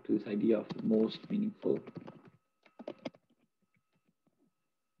go back to this idea of the most meaningful.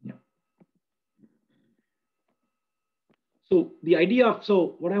 Yeah. So the idea of,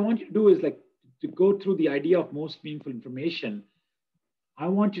 so what I want you to do is like to go through the idea of most meaningful information. I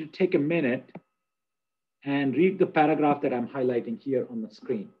want you to take a minute and read the paragraph that I'm highlighting here on the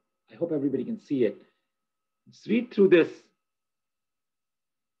screen. I hope everybody can see it. Let's read through this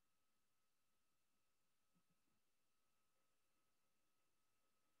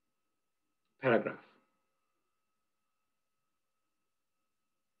paragraph.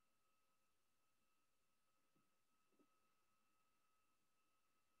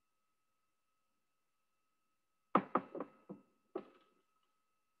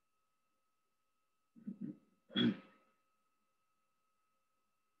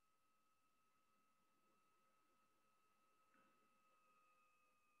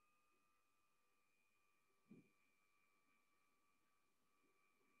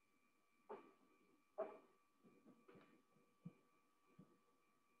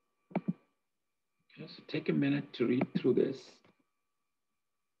 Just take a minute to read through this.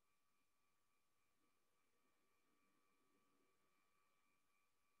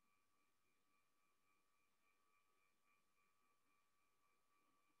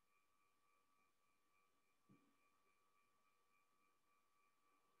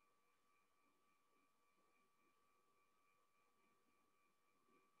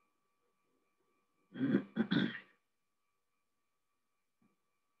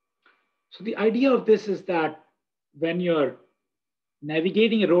 So the idea of this is that when you're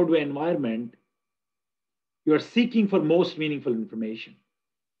navigating a roadway environment, you're seeking for most meaningful information.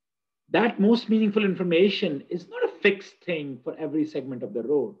 That most meaningful information is not a fixed thing for every segment of the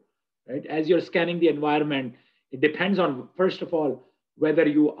road, right? As you're scanning the environment, it depends on, first of all, whether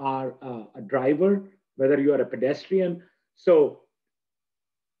you are a driver, whether you are a pedestrian. So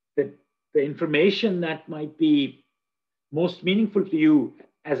the information that might be most meaningful to you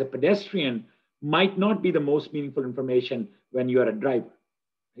as a pedestrian might not be the most meaningful information when you are a driver.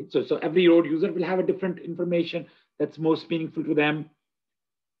 Right? So every road user will have a different information that's most meaningful to them.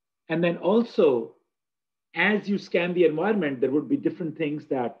 And then also, as you scan the environment, there would be different things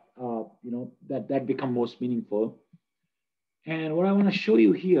that that become most meaningful. And what I want to show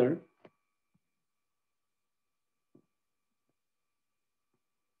you here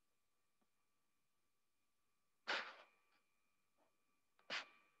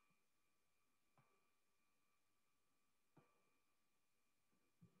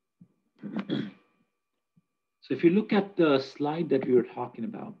so if you look at the slide that we were talking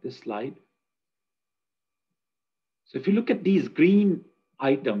about, this slide. So if you look at these green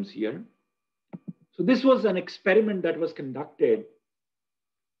items here, so this was an experiment that was conducted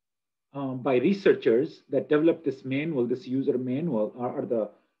by researchers that developed this manual, this user manual, or the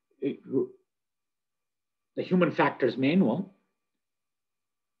the human factors manual.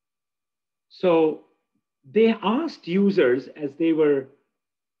 So they asked users as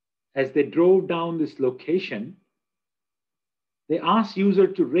they drove down this location, they asked user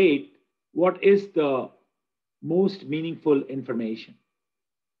to rate what is the most meaningful information,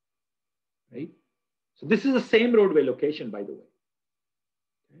 right? So this is the same roadway location, by the way.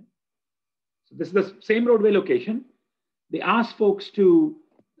 Okay. So this is the same roadway location. They asked folks to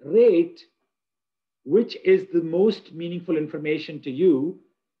rate which is the most meaningful information to you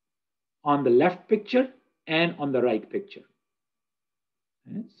on the left picture and on the right picture.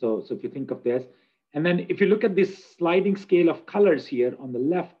 Okay. So if you think of this, and then if you look at this sliding scale of colors here on the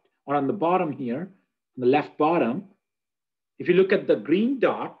left or on the bottom here, on the left bottom, if you look at the green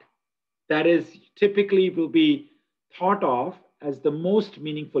dot, that is typically will be thought of as the most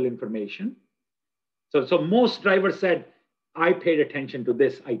meaningful information. So most drivers said, I paid attention to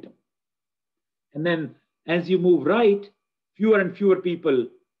this item. And then as you move right, fewer and fewer people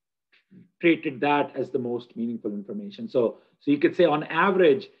treated that as the most meaningful information. So you could say on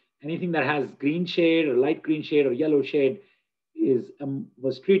average, anything that has green shade or light green shade or yellow shade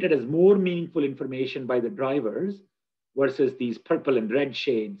was treated as more meaningful information by the drivers versus these purple and red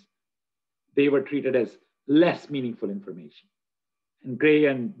shades. They were treated as less meaningful information. And gray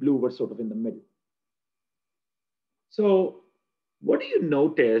and blue were sort of in the middle. So what do you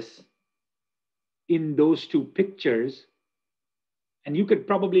notice in those two pictures? And you could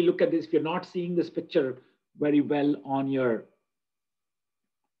probably look at this if you're not seeing this picture very well on your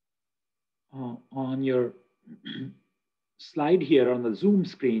slide here on the Zoom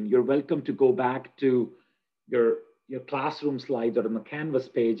screen. You're welcome to go back to your classroom slides or on the Canvas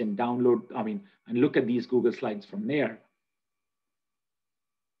page and download, and look at these Google Slides from there.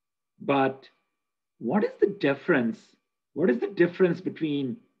 But what is the difference? What is the difference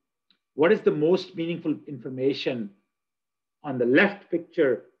between what is the most meaningful information on the left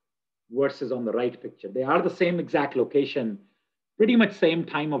picture versus on the right picture? They are the same exact location, pretty much same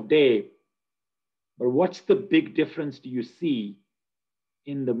time of day, but what's the big difference do you see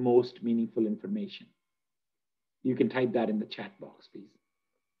in the most meaningful information? You can type that in the chat box, please.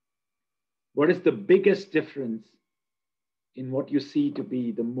 What is the biggest difference in what you see to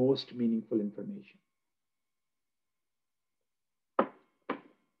be the most meaningful information?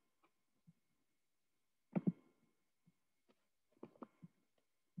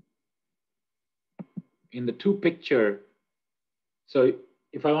 In the two picture, so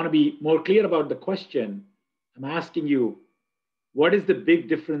if I want to be more clear about the question, I'm asking you, what is the big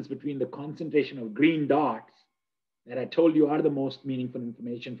difference between the concentration of green dots that I told you are the most meaningful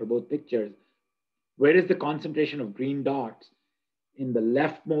information for both pictures? Where is the concentration of green dots in the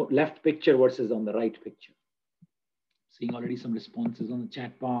left picture versus on the right picture? Seeing already some responses on the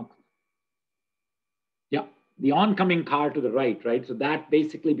chat box. Yeah, the oncoming car to the right? So that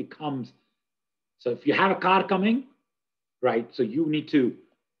basically becomes, so if you have a car coming, right, so you need to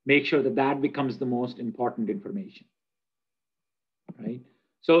make sure that that becomes the most important information, right?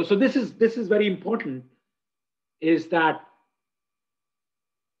 So this is very important, is that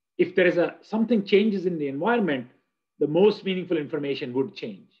if there is something changes in the environment, the most meaningful information would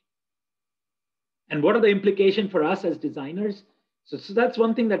change. And what are the implications for us as designers? So that's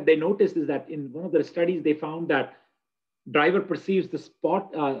one thing that they noticed, is that in one of the studies, they found that driver perceives the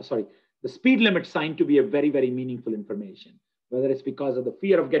speed limit sign to be a very, very meaningful information, whether it's because of the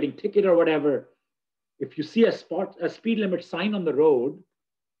fear of getting ticketed or whatever. If you see a speed limit sign on the road,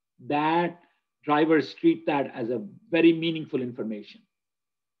 that drivers treat that as a very meaningful information.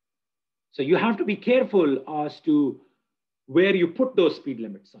 So you have to be careful as to where you put those speed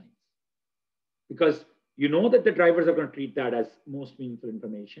limit signs, because you know that the drivers are going to treat that as most meaningful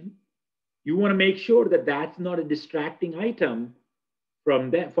information. You want to make sure that that's not a distracting item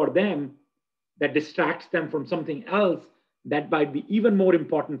for them that distracts them from something else that might be even more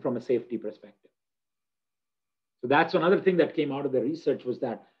important from a safety perspective. So that's another thing that came out of the research, was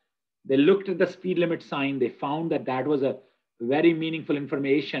that they looked at the speed limit sign. They found that that was a very meaningful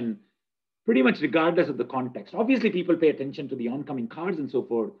information, pretty much regardless of the context. Obviously, people pay attention to the oncoming cars and so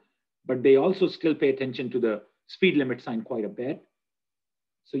forth, but they also still pay attention to the speed limit sign quite a bit.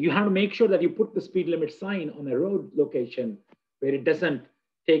 So you have to make sure that you put the speed limit sign on a road location where it doesn't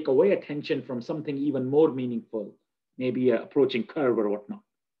take away attention from something even more meaningful, maybe an approaching curve or whatnot.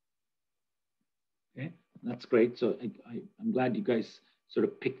 Okay, that's great. So I'm glad you guys sort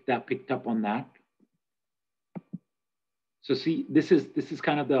of picked up on that. So see, this is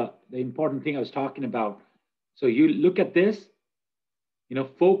kind of the important thing I was talking about. So you look at this,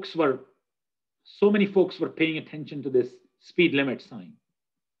 so many folks were paying attention to this speed limit sign,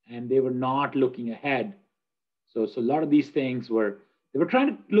 and they were not looking ahead So a lot of these things they were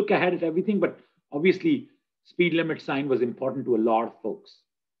trying to look ahead at everything, but obviously speed limit sign was important to a lot of folks.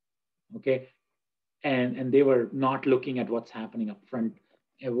 Okay. And they were not looking at what's happening up front,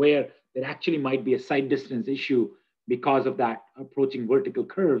 where there actually might be a sight distance issue because of that approaching vertical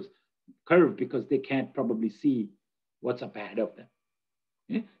curve, because they can't probably see what's up ahead of them.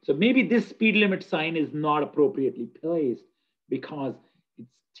 Okay? So maybe this speed limit sign is not appropriately placed because it's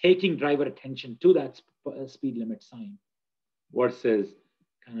taking driver attention to that speed limit sign versus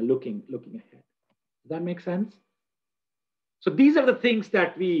kind of looking ahead. Does that make sense? So these are the things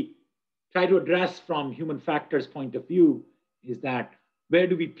that we try to address from human factors point of view, is that where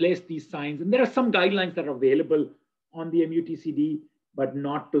do we place these signs? And there are some guidelines that are available on the MUTCD, but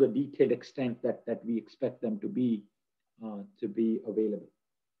not to the detailed extent that we expect them to be available.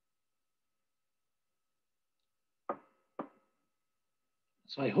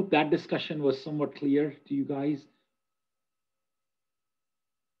 So I hope that discussion was somewhat clear to you guys.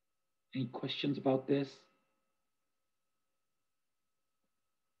 Any questions about this?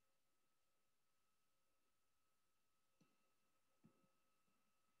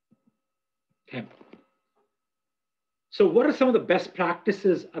 Okay. So what are some of the best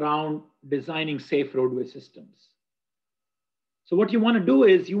practices around designing safe roadway systems? So what you want to do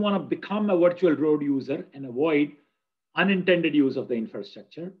is you want to become a virtual road user and avoid unintended use of the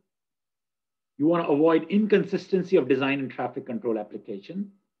infrastructure. You want to avoid inconsistency of design and traffic control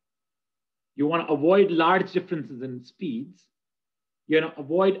application. You want to avoid large differences in speeds. You want to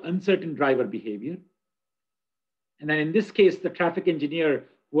avoid uncertain driver behavior. And then in this case, the traffic engineer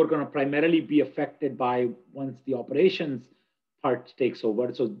who are going to primarily be affected by once the operations part takes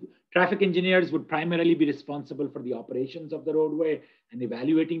over. So traffic engineers would primarily be responsible for the operations of the roadway and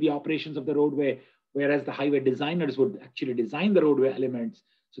evaluating the operations of the roadway, whereas the highway designers would actually design the roadway elements.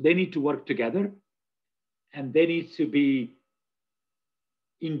 So they need to work together and they need to be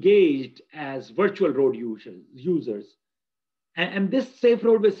engaged as virtual road users. And this safe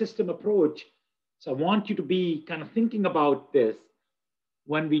roadway system approach, so I want you to be kind of thinking about this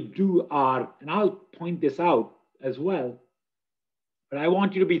when we do and I'll point this out as well, but I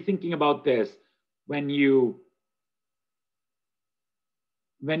want you to be thinking about this when you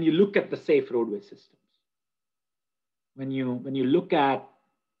look at the safe roadway systems. When you look at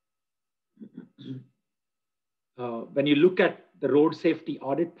the road safety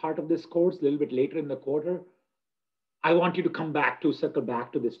audit part of this course a little bit later in the quarter, I want you to circle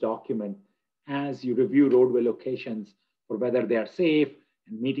back to this document as you review roadway locations for whether they are safe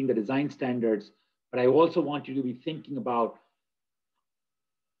and meeting the design standards. But I also want you to be thinking about,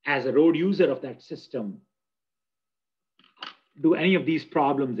 as a road user of that system, do any of these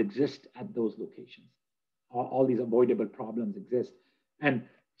problems exist at those locations? All these avoidable problems exist. And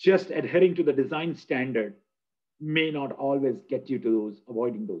just adhering to the design standard may not always get you to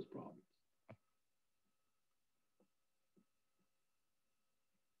avoiding those problems.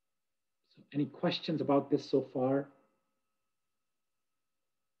 So any questions about this so far?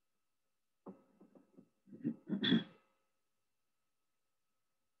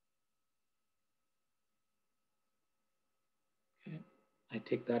 Okay. I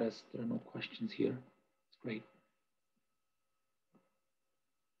take that as there are no questions here. It's great.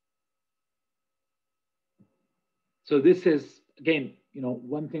 So this is, again,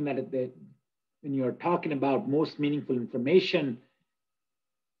 one thing that when you're talking about most meaningful information,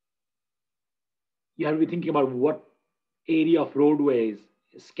 you have to be thinking about what area of roadways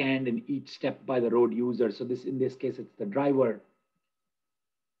is scanned in each step by the road user. So in this case, it's the driver,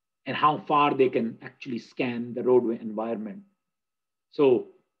 and how far they can actually scan the roadway environment. So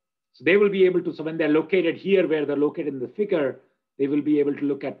they will be able to, so when they're located here, where they're located in the figure, they will be able to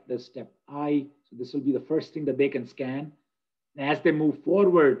look at the step I. So this will be the first thing that they can scan. And as they move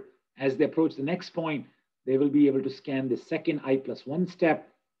forward, as they approach the next point, they will be able to scan the second I+1 step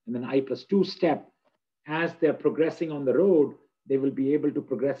and then I+2 step. As they're progressing on the road, they will be able to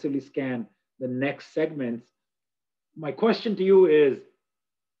progressively scan the next segments. My question to you is,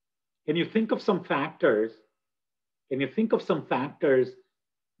 can you think of some factors? Can you think of some factors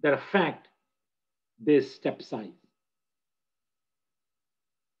that affect this step size?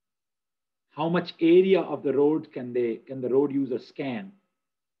 How much area of the road can the road user scan?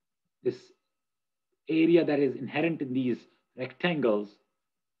 This area that is inherent in these rectangles.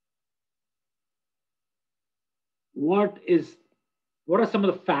 What are some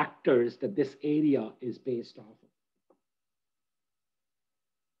of the factors that this area is based off of?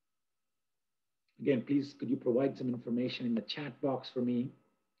 Again, please, could you provide some information in the chat box for me?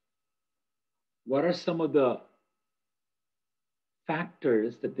 What are some of the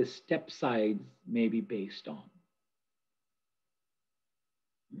factors that this step size may be based on?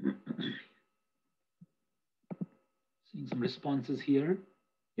 Seeing some responses here.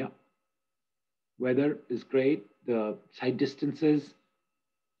 Yeah. Weather is great. The site distances.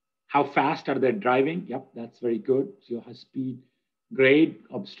 How fast are they driving? Yep, that's very good. So high speed, grade,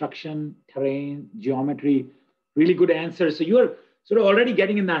 obstruction, terrain, geometry, really good answers. So you're sort of already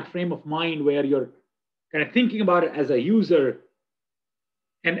getting in that frame of mind where you're kind of thinking about it as a user.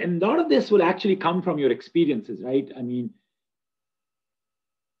 And a lot of this will actually come from your experiences, right? I mean,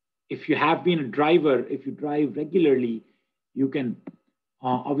 if you have been a driver, if you drive regularly, you can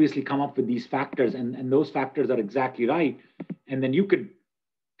obviously come up with these factors, and those factors are exactly right. And then you could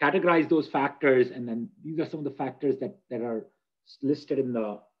categorize those factors, and then these are some of the factors that are listed in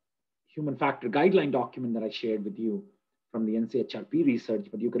the human factor guideline document that I shared with you from the NCHRP research.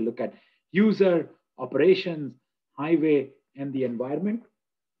 But you can look at user, operations, highway, and the environment.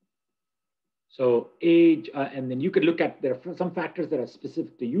 So age, and then you could look at, there are some factors that are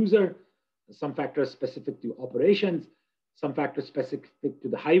specific to user, some factors specific to operations, some factors specific to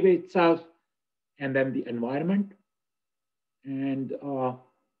the highway itself, and then the environment. And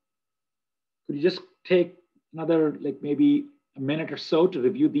could you just take another, like maybe a minute or so to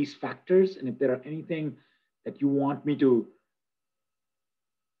review these factors? And if there are anything that you want me to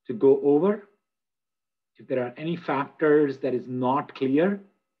go over, if there are any factors that is not clear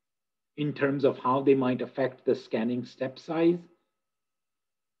in terms of how they might affect the scanning step size.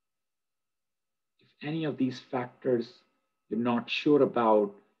 If any of these factors you're not sure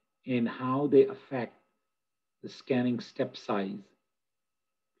about in how they affect the scanning step size,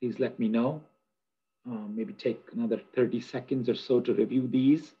 please let me know. Maybe take another 30 seconds or so to review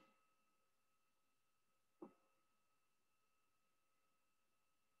these.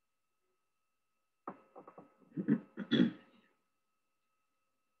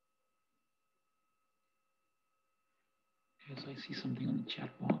 So I see something on the chat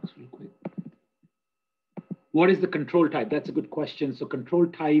box real quick. What is the control type? That's a good question. So control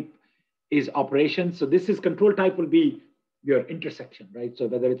type is operations. So this is control type will be your intersection, right? So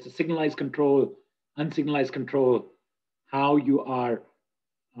whether it's a signalized control, unsignalized control, how you are,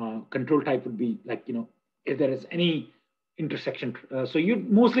 control type would be like, you know, if there is any intersection. So you're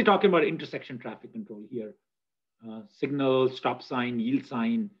mostly talking about intersection traffic control here. Signal, stop sign, yield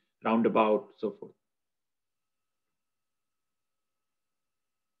sign, roundabout, so forth.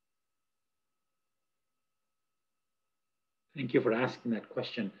 Thank you for asking that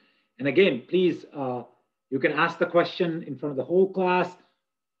question. And again, please, you can ask the question in front of the whole class,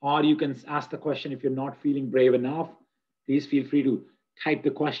 or you can ask the question if you're not feeling brave enough. Please feel free to type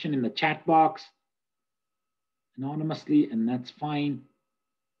the question in the chat box anonymously, and that's fine.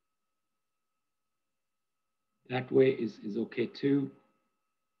 That way is okay too.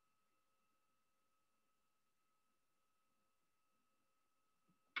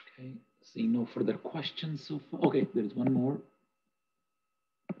 Okay, seeing no further questions so far. Okay, there's one more.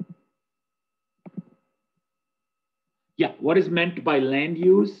 Yeah, what is meant by land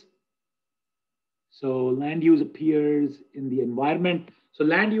use? So land use appears in the environment. So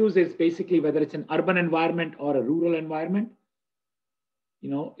land use is basically whether it's an urban environment or a rural environment.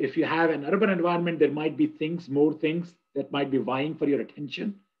 You know, if you have an urban environment, there might be things, more things that might be vying for your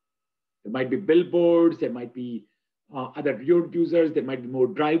attention. There might be billboards, there might be other road users, there might be more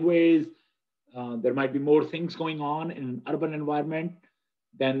driveways, there might be more things going on in an urban environment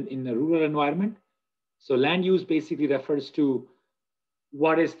than in a rural environment. So land use basically refers to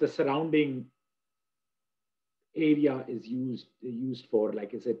what is the surrounding area is used for,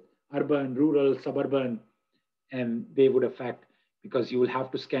 like is it urban, rural, suburban, and they would affect, because you will have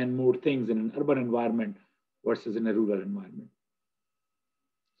to scan more things in an urban environment versus in a rural environment.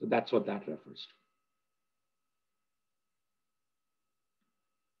 So that's what that refers to.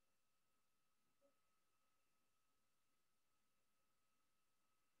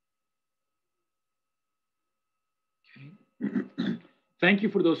 Okay. Thank you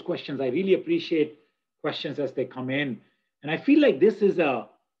for those questions. I really appreciate questions as they come in. And I feel like this is a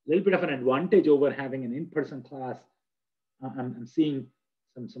little bit of an advantage over having an in-person class. I'm seeing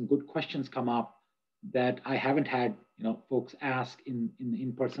some good questions come up that I haven't had, you know, folks ask in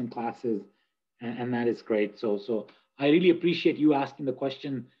in-person classes, and that is great. So I really appreciate you asking the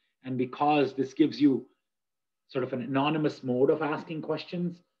question, and because this gives you sort of an anonymous mode of asking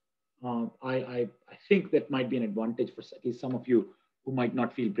questions, I think that might be an advantage for at least some of you who might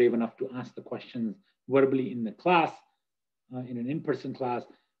not feel brave enough to ask the questions verbally in the class, in an in-person class,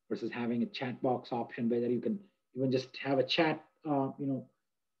 versus having a chat box option, whether you can even just have a chat, you know,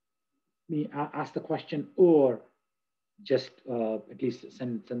 me ask the question, or just at least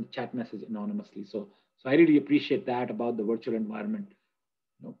send the chat message anonymously. So I really appreciate that about the virtual environment.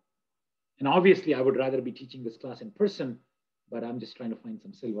 You know? And obviously, I would rather be teaching this class in person, but I'm just trying to find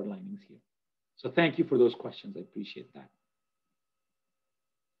some silver linings here. So thank you for those questions. I appreciate that.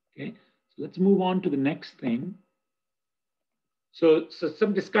 Okay, so let's move on to the next thing. So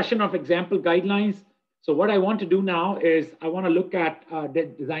some discussion of example guidelines. So what I want to do now is I want to look at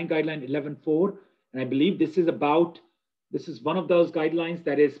the design guideline 11.4. And I believe this is one of those guidelines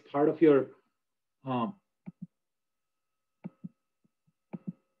that is part of your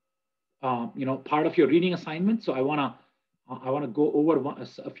part of your reading assignment. So I want to go over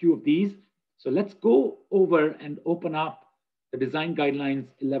a few of these. So let's go over and open up the design guidelines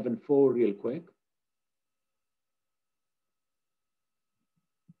 11.4 real quick.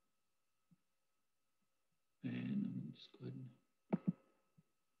 And I'm just go ahead and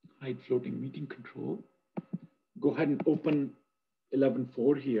hide floating meeting control. Go ahead and open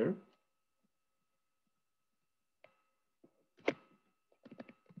 11.4 here. So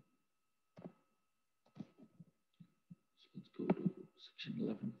let's go to section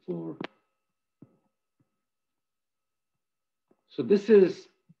 11.4. So this is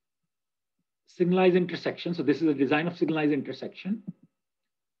signalized intersection. So this is a design of signalized intersection,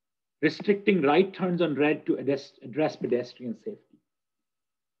 restricting right turns on red to address pedestrian safety.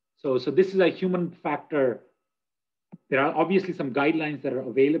 So this is a human factor. There are obviously some guidelines that are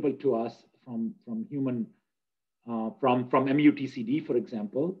available to us from MUTCD, for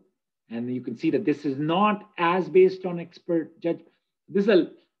example. And you can see that this is not as based on expert judgment.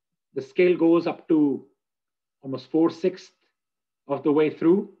 The scale goes up to almost 4/6 of the way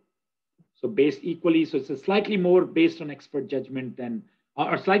through. So based equally, so it's a slightly more based on expert judgment than,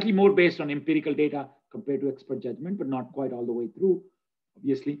 or slightly more based on empirical data compared to expert judgment, but not quite all the way through,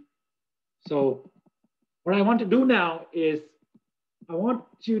 obviously. So what I want to do now is I want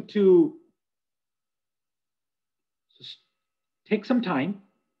you to take some time.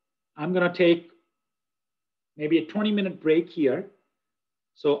 I'm going to take maybe a 20-minute break here.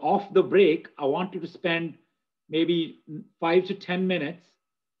 So off the break, I want you to spend maybe 5 to 10 minutes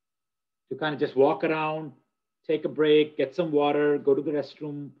to kind of just walk around, take a break, get some water, go to the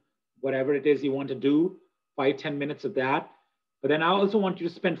restroom, whatever it is you want to do, 5, 10 minutes of that. But then I also want you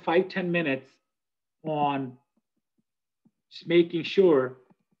to spend 5, 10 minutes on just making sure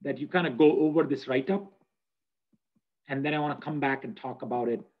that you kind of go over this write-up. And then I want to come back and talk about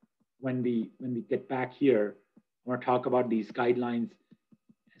it when we get back here. I want to talk about these guidelines.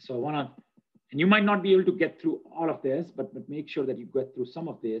 So I want to, and you might not be able to get through all of this, but make sure that you get through some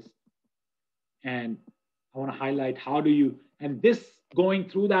of this. And I want to highlight how do you, and this going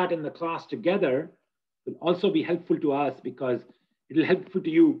through that in the class together will also be helpful to us because it'll helpful to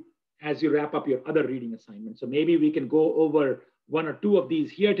you as you wrap up your other reading assignments. So maybe we can go over 1 or 2 of these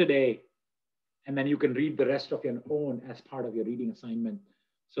here today, and then you can read the rest of your own as part of your reading assignment.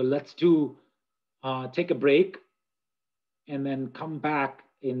 So let's take a break and then come back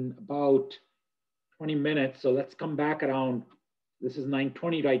in about 20 minutes. So let's come back around, this is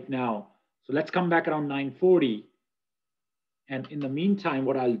 9:20 right now. So let's come back around 9:40. And in the meantime,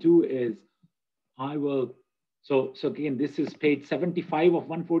 what I'll do is I will, so again, this is page 75 of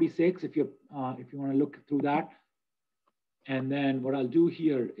 146, if you want to look through that. And then what I'll do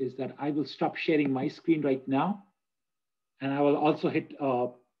here is that I will stop sharing my screen right now. And I will also hit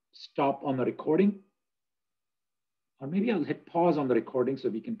stop on the recording. Or maybe I'll hit pause on the recording so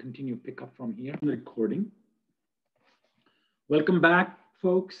we can continue pick up from here on the recording. Welcome back,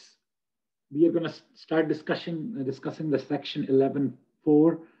 folks. We are going to start discussing the section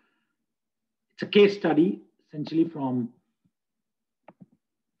 11.4. It's a case study, essentially from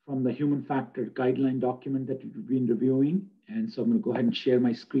the human factor guideline document that we've been reviewing. And so I'm going to go ahead and share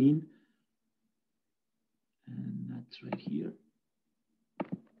my screen. And that's right here.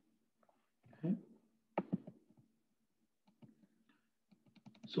 Okay.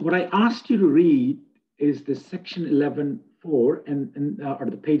 So what I asked you to read is the section 11.4 or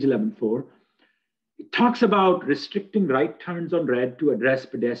the page 11.4. It talks about restricting right turns on red to address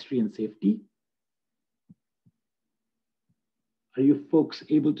pedestrian safety. Are you folks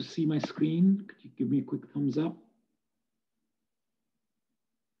able to see my screen? Could you give me a quick thumbs up?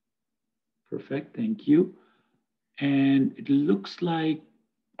 Perfect, thank you. And it looks like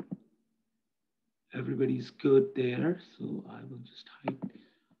everybody's good there. So I will just hide.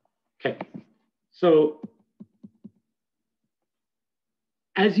 Okay, so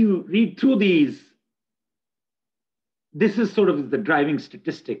as you read through these, this is sort of the driving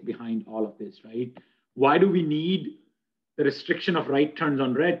statistic behind all of this, right? Why do we need the restriction of right turns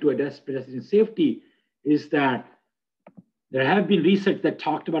on red to address pedestrian safety? Is that there have been research that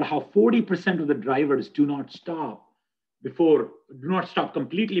talked about how 40% of the drivers do not stop do not stop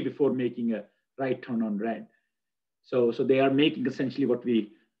completely before making a right turn on red. So they are making essentially what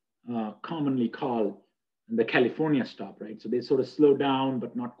we commonly call the California stop, right? So they sort of slow down,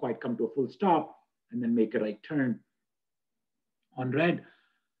 but not quite come to a full stop, and then make a right turn on red.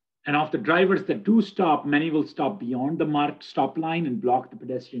 And of the drivers that do stop, many will stop beyond the marked stop line and block the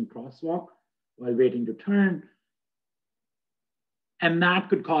pedestrian crosswalk while waiting to turn. And that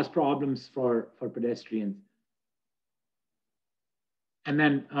could cause problems for pedestrians. And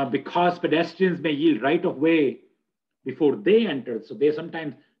then because pedestrians may yield right of way before they enter, so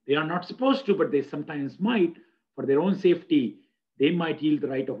they are not supposed to, but they sometimes might, for their own safety, they might yield the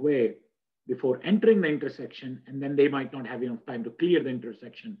right of way before entering the intersection, and then they might not have enough time to clear the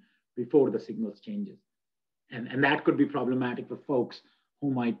intersection before the signals changes. And that could be problematic for folks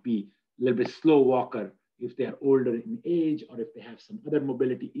who might be a little bit slow walker if they are older in age, or if they have some other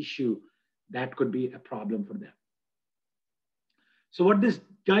mobility issue, that could be a problem for them. So what this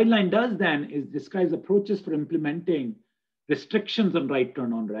guideline does then is describes approaches for implementing restrictions on right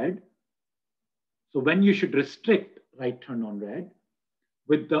turn on red. So when you should restrict right turn on red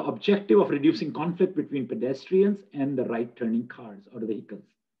with the objective of reducing conflict between pedestrians and the right turning cars or vehicles.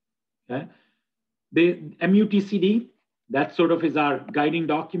 Okay? The MUTCD, that sort of is our guiding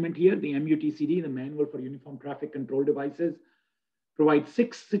document here. The MUTCD, the Manual for Uniform Traffic Control Devices, provides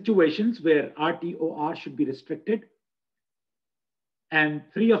 6 situations where RTOR should be restricted. And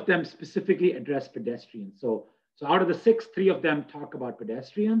 3 of them specifically address pedestrians. So out of the 6, 3 of them talk about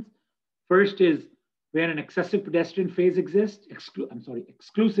pedestrians. First is where an excessive pedestrian phase exists,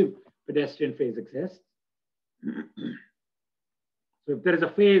 exclusive pedestrian phase exists. So if there is a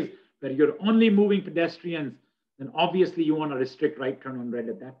phase where you're only moving pedestrians, then obviously you want to restrict right turn on red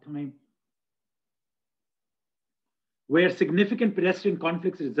at that time. Where significant pedestrian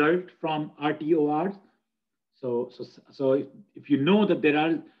conflicts result from RTORs. So if you know that there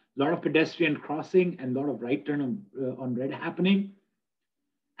are a lot of pedestrian crossing and a lot of right turn on red happening,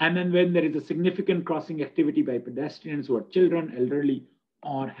 and then when there is a significant crossing activity by pedestrians who are children, elderly,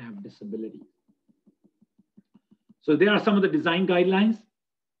 or have disabilities. So there are some of the design guidelines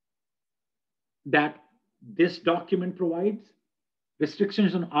that this document provides.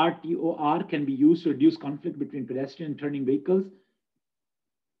 Restrictions on RTOR can be used to reduce conflict between pedestrian and turning vehicles.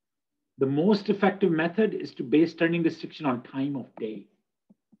 The most effective method is to base turning restriction on time of day.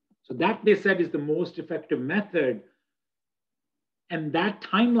 So that, they said, is the most effective method. And that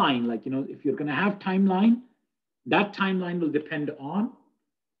timeline, like, if you're going to have timeline, that timeline will depend on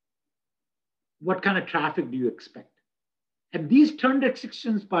what kind of traffic do you expect. And these turn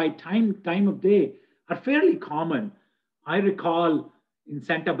restrictions by time of day are fairly common. I recall in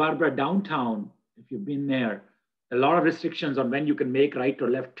Santa Barbara downtown, if you've been there, a lot of restrictions on when you can make right or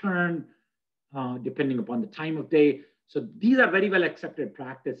left turn, depending upon the time of day. So these are very well accepted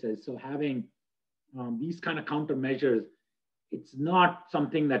practices. So having these kind of countermeasures, it's not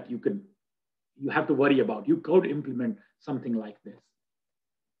something that you have to worry about. You could implement something like this.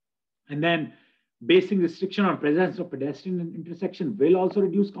 And then basing restriction on presence of pedestrian in intersection will also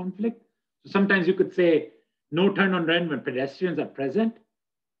reduce conflict. So sometimes you could say no turn on red when pedestrians are present.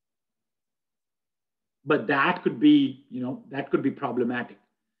 But that could be, that could be problematic.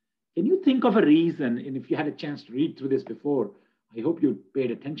 Can you think of a reason, and if you had a chance to read through this before, I hope you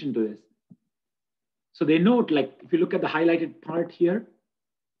paid attention to this. So they note, like, if you look at the highlighted part here,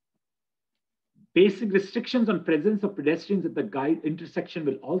 basic restrictions on presence of pedestrians at the intersection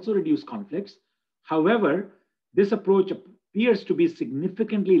will also reduce conflicts. However, this approach appears to be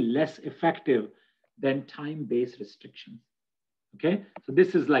significantly less effective than time-based restrictions. Okay, so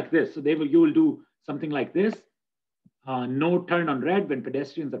this is like this. So you will do something like this. No turn on red when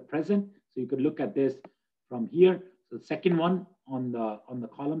pedestrians are present. So you could look at this from here. So the second one on the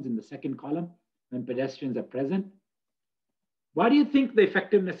columns, in the second column, when pedestrians are present. Why do you think the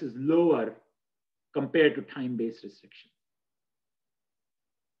effectiveness is lower compared to time-based restriction?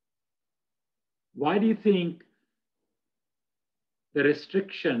 Why do you think the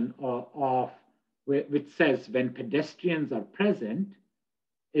restriction which says when pedestrians are present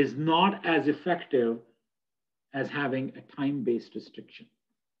is not as effective as having a time-based restriction?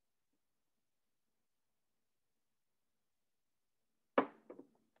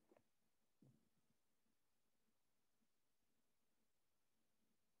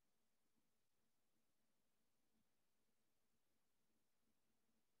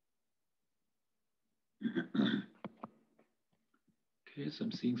 Okay, so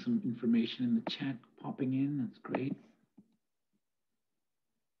I'm seeing some information in the chat popping in. That's great.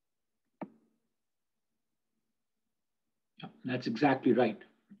 Yeah, that's exactly right.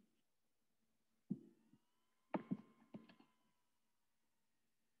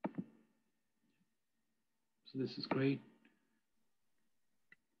 So this is great.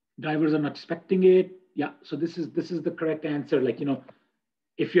 Drivers are not expecting it. Yeah, so this is the correct answer. Like,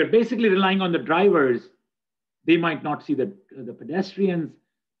 if you're basically relying on the drivers, they might not see the pedestrians,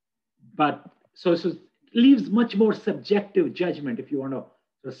 but so it leaves much more subjective judgment. If you want to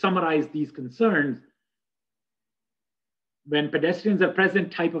sort of summarize these concerns, when pedestrians are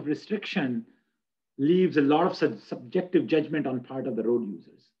present, type of restriction leaves a lot of subjective judgment on part of the road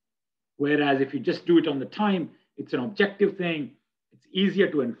users. Whereas if you just do it on the time, it's an objective thing. It's easier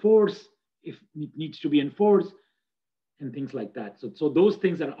to enforce if it needs to be enforced and things like that. So those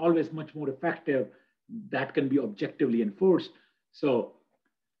things are always much more effective that can be objectively enforced. So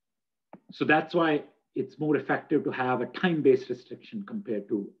that's why it's more effective to have a time-based restriction compared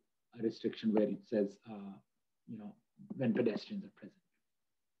to a restriction where it says, when pedestrians are present.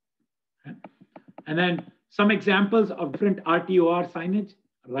 Okay? And then some examples of different RTOR signage,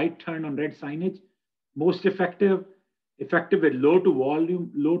 right turn on red signage, most effective with low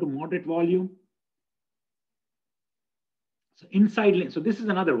to moderate volume. So inside lane, so this is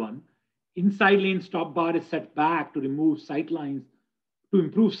another one. Inside lane stop bar is set back to remove sight lines, to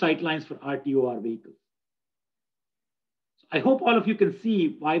improve sight lines for RTOR vehicles. So I hope all of you can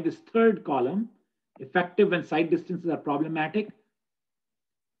see why this third column, effective when sight distances are problematic.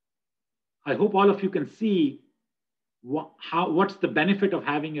 I hope all of you can see what's the benefit of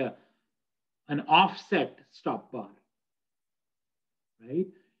having an offset stop bar, right?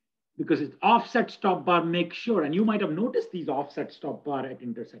 Because it's offset stop bar makes sure, and you might have noticed these offset stop bar at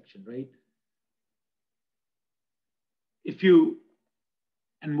intersection, right?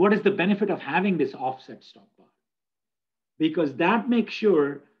 And what is the benefit of having this offset stop bar? Because that makes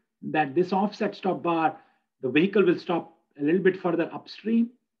sure that this offset stop bar, the vehicle will stop a little bit further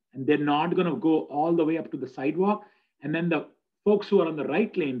upstream, and they're not going to go all the way up to the sidewalk. And then the folks who are on the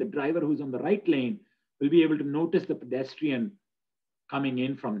right lane, the driver who's on the right lane, will be able to notice the pedestrian coming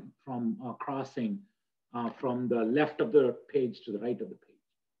in from crossing from the left of the page to the right of the page.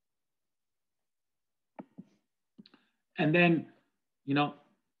 And then,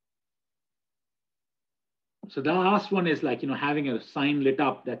 so the last one is like, having a sign lit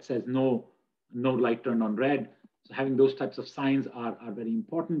up that says no light turned on red. So having those types of signs are very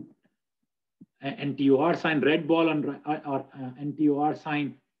important. NTOR sign, red ball or NTOR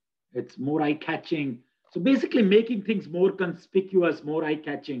sign, it's more eye-catching. So basically making things more conspicuous, more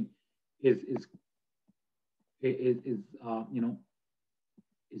eye-catching is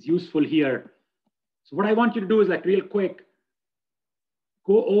useful here. So what I want you to do is like real quick,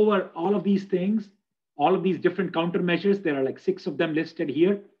 go over all of these things, all of these different countermeasures. There are like 6 of them listed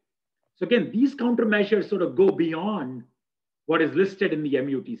here. So again, these countermeasures sort of go beyond what is listed in the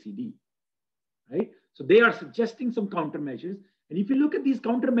MUTCD, right? So they are suggesting some countermeasures. And if you look at these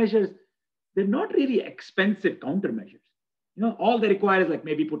countermeasures, they're not really expensive countermeasures. All they require is like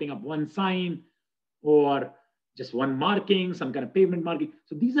maybe putting up one sign or just one marking, some kind of pavement marking.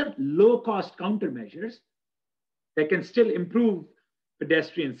 So these are low-cost countermeasures that can still improve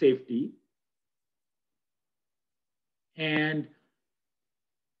pedestrian safety and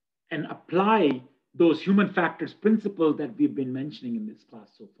apply those human factors principles that we've been mentioning in this class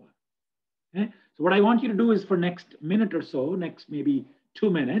so far. Okay? So what I want you to do is for next minute or so, next maybe 2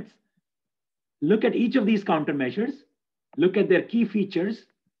 minutes, look at each of these countermeasures, look at their key features,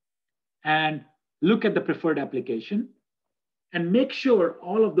 and look at the preferred application, and make sure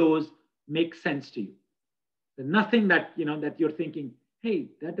all of those make sense to you. There's nothing that, that you're thinking, hey,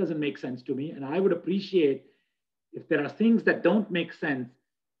 that doesn't make sense to me. And I would appreciate if there are things that don't make sense,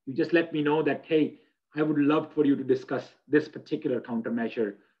 you just let me know that, hey, I would love for you to discuss this particular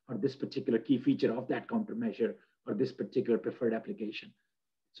countermeasure or this particular key feature of that countermeasure or this particular preferred application.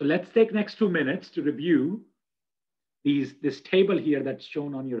 So let's take next 2 minutes to review this table here that's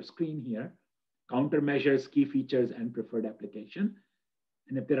shown on your screen here, countermeasures, key features, and preferred application.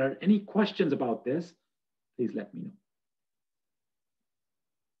 And if there are any questions about this, please let me know.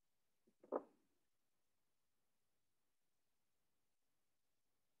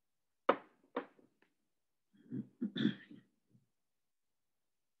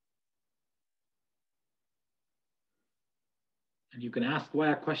 And you can ask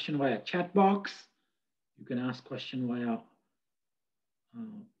question via chat box. You can ask question via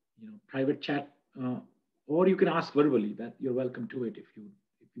private chat, or you can ask verbally. That you're welcome to it if you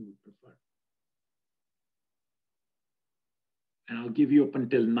would prefer. And I'll give you up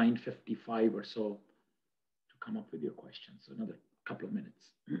until 9:55 or so to come up with your questions. So another couple of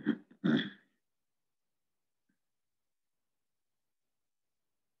minutes.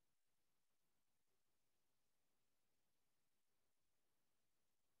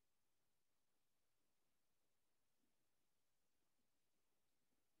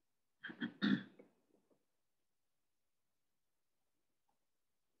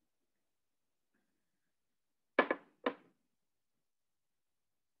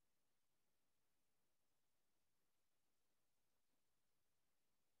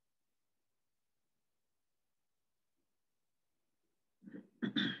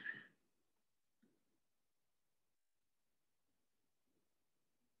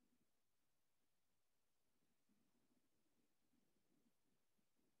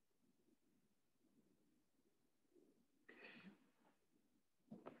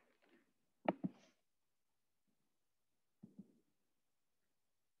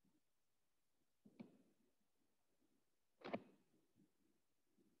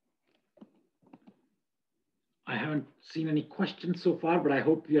 I haven't seen any questions so far, but I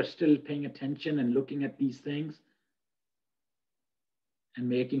hope you are still paying attention and looking at these things and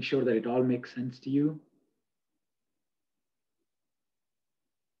making sure that it all makes sense to you.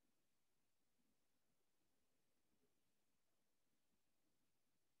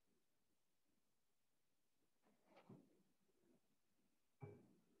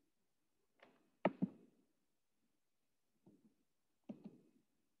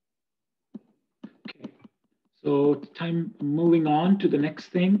 Okay, so time moving on to the next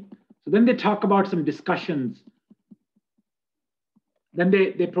thing. So then they talk about some discussions. Then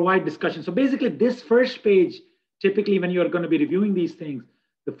they provide discussion. So basically this first page, typically when you're going to be reviewing these things,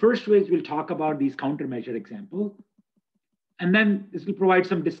 the first page will talk about these countermeasure examples. And then this will provide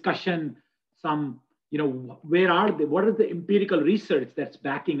some discussion, some, you know, where are they, what are the empirical research that's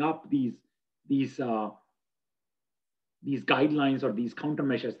backing up these guidelines or these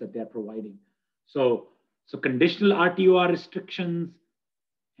countermeasures that they're providing. So conditional RTOR restrictions,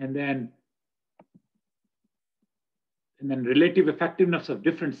 and then relative effectiveness of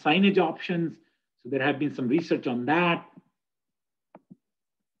different signage options. So there have been some research on that.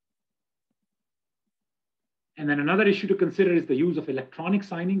 And then another issue to consider is the use of electronic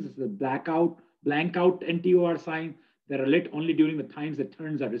signings. This is a blank out NTOR sign that are lit only during the times that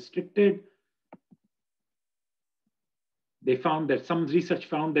turns are restricted. They found that some research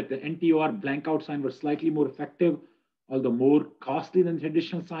found that the NTOR blank out sign was slightly more effective, although more costly than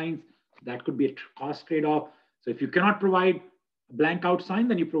traditional signs. So that could be a cost trade-off. So if you cannot provide a blank out sign,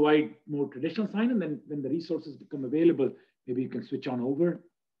 then you provide more traditional sign, and then when the resources become available, maybe you can switch on over.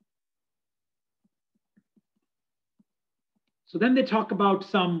 So then they talk about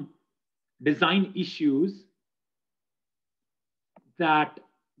some design issues that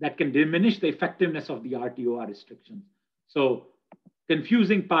can diminish the effectiveness of the RTOR restrictions. So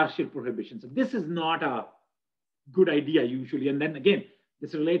confusing partial prohibitions. So this is not a good idea usually. And then again,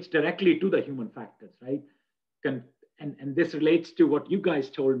 this relates directly to the human factors, right? And this relates to what you guys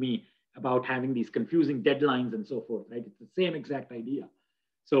told me about having these confusing deadlines and so forth, right? It's the same exact idea.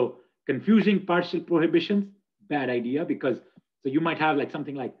 So confusing partial prohibitions, bad idea, because so you might have like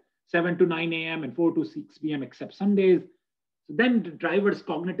something like 7 to 9 a.m. and 4 to 6 p.m. except Sundays. So then the driver's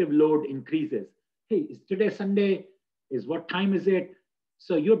cognitive load increases. Hey, is today Sunday? Is what time is it?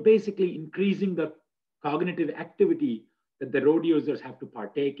 So you're basically increasing the cognitive activity that the road users have to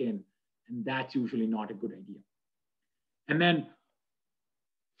partake in. And that's usually not a good idea. And then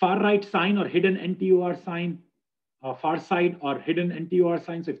far right sign or hidden NTOR sign, far side or hidden NTOR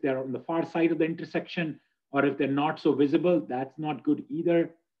signs, if they're on the far side of the intersection, or if they're not so visible, that's not good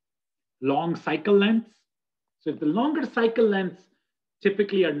either. Long cycle lengths. So if the longer cycle lengths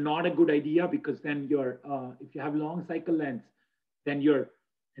typically are not a good idea, because then you're, if you have long cycle lengths, then you're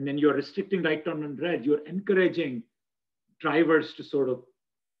restricting right turn on red, you're encouraging drivers to sort of,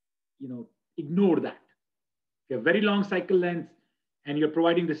 you know, ignore that. If you have very long cycle lengths and you're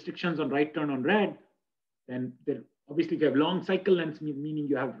providing restrictions on right turn on red, then obviously if you have long cycle lengths, meaning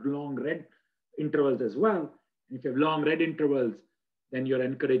you have long red intervals as well. And if you have long red intervals, then you're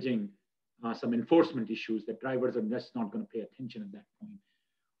encouraging some enforcement issues that drivers are just not going to pay attention at that point.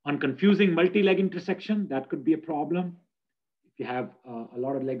 On confusing multi-leg intersection, that could be a problem. If you have a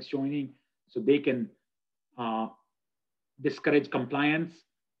lot of legs joining, so they can discourage compliance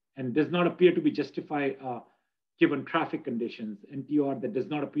and does not appear to be justified given traffic conditions, NTOR that does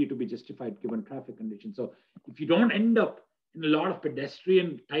not appear to be justified given traffic conditions. So if you don't end up in a lot of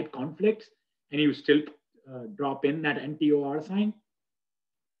pedestrian type conflicts and you still drop in that NTOR sign,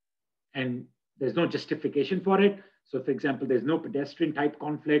 and there's no justification for it. So for example, there's no pedestrian type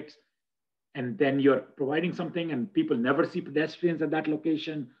conflicts, and then you're providing something and people never see pedestrians at that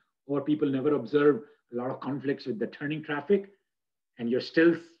location, or people never observe a lot of conflicts with the turning traffic, and you're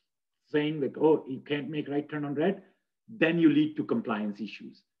still saying like, oh, you can't make right turn on red, then you lead to compliance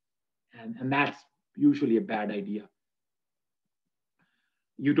issues. And that's usually a bad idea.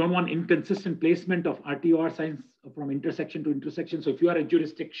 You don't want inconsistent placement of RTOR signs from intersection to intersection. So if you are a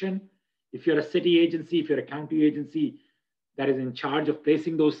jurisdiction, if you're a city agency, if you're a county agency that is in charge of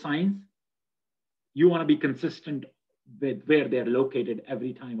placing those signs, you want to be consistent with where they're located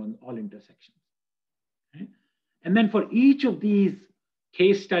every time on all intersections. Okay? And then for each of these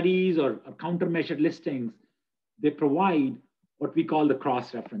case studies or countermeasure listings, they provide what we call the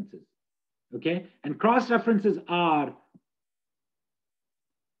cross references. Okay, and cross references are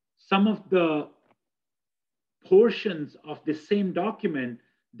some of the portions of the same document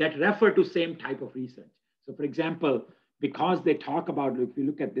that refer to same type of research. So for example, because they talk about, if you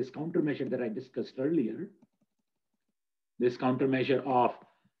look at this countermeasure that I discussed earlier, this countermeasure of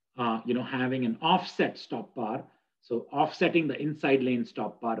having an offset stop bar. So offsetting the inside lane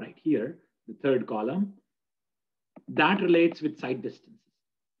stop bar right here, the third column, that relates with sight distances.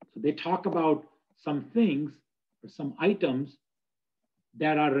 So they talk about some things or some items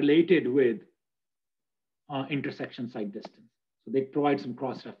that are related with intersection sight distance. So they provide some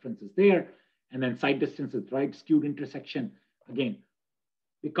cross references there. And then sight distance is right skewed intersection. Again,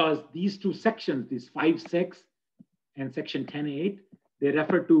 because these two sections, these 5.6 and section 10.8, they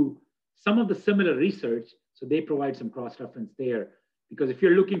refer to some of the similar research. So they provide some cross reference there. Because if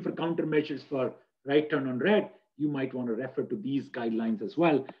you're looking for countermeasures for right turn on red, you might want to refer to these guidelines as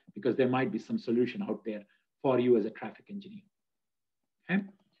well, because there might be some solution out there for you as a traffic engineer. Okay.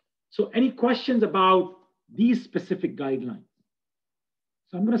 So any questions about these specific guidelines?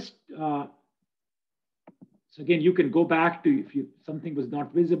 So I'm going to, so again, you can go back to, if something was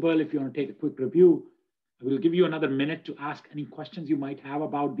not visible, if you want to take a quick review, I will give you another minute to ask any questions you might have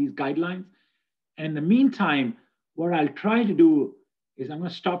about these guidelines. And in the meantime, what I'll try to do is I'm going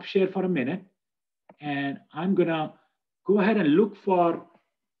to stop share for a minute, and I'm going to go ahead and look for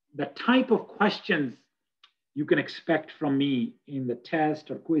the type of questions you can expect from me in the test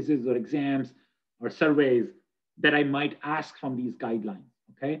or quizzes or exams or surveys that I might ask from these guidelines,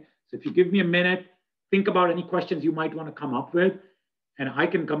 okay? So if you give me a minute, think about any questions you might want to come up with, and I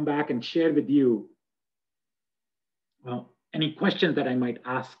can come back and share with you any questions that I might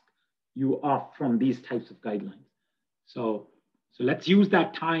ask you off from these types of guidelines. So let's use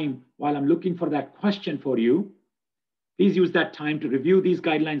that time while I'm looking for that question for you. Please use that time to review these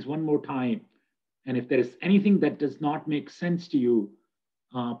guidelines one more time. And if there is anything that does not make sense to you,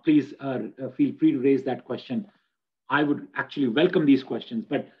 please feel free to raise that question. I would actually welcome these questions,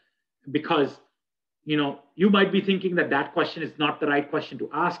 but because you might be thinking that that question is not the right question to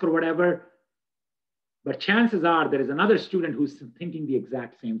ask or whatever, but chances are there is another student who's thinking the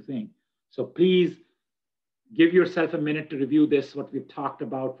exact same thing. So please give yourself a minute to review this, what we've talked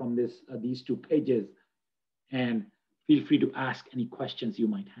about from these 2 pages, and feel free to ask any questions you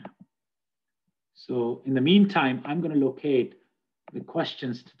might have. So in the meantime, I'm going to locate the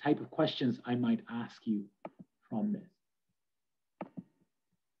questions, the type of questions I might ask you from this.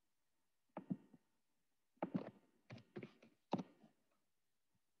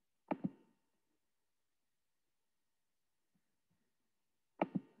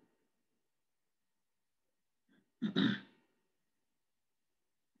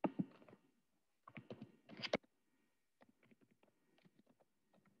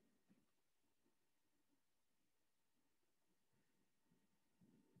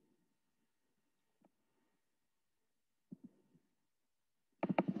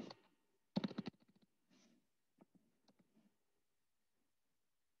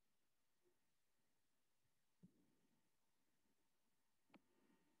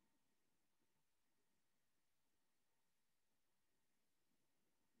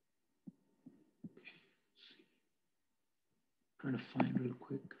 Trying to find real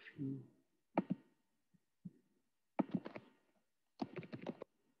quick a few.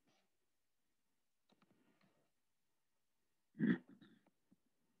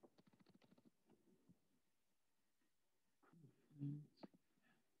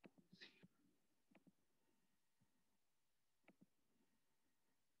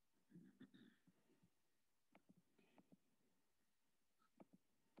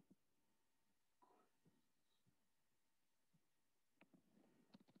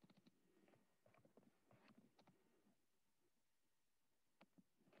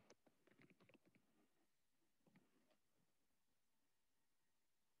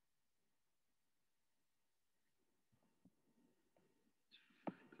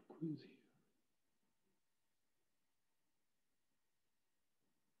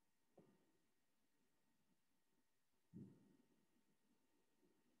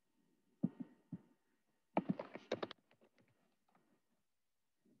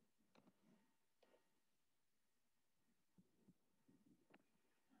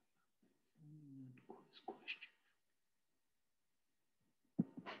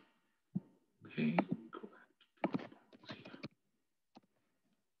 Okay, go back to Dropbox here.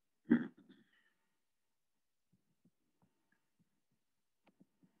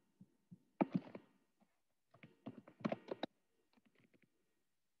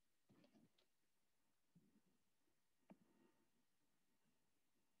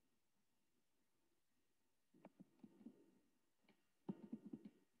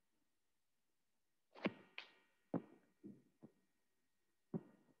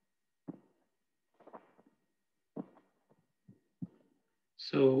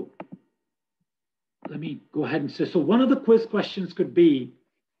 So let me go ahead and say, so one of the quiz questions could be,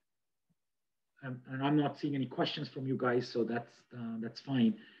 and I'm not seeing any questions from you guys, so that's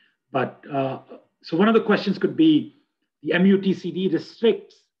fine. But so one of the questions could be, the MUTCD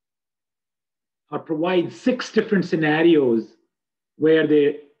restricts or provides 6 different scenarios where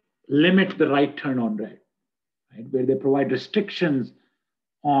they limit the right turn on red, right? Where they provide restrictions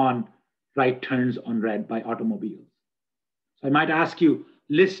on right turns on red by automobiles. So I might ask you,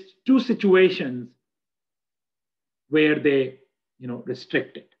 list 2 situations where they,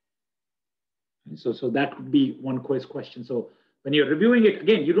 restrict it. So that could be one quiz question. So when you're reviewing it,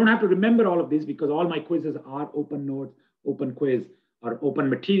 again, you don't have to remember all of this because all my quizzes are open notes, open quiz, or open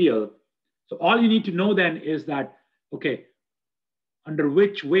material. So all you need to know then is that, okay,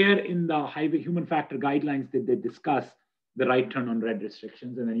 where in the highway human factor guidelines did they discuss the right turn on red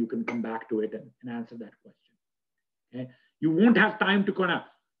restrictions? And then you can come back to it and answer that question. Okay? You won't have time to kind of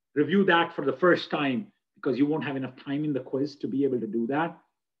review that for the first time because you won't have enough time in the quiz to be able to do that.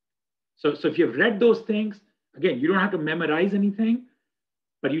 So if you've read those things, again, you don't have to memorize anything,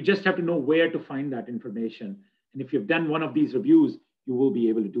 but you just have to know where to find that information. And if you've done one of these reviews, you will be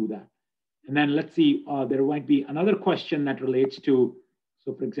able to do that. And then let's see, there might be another question that relates to,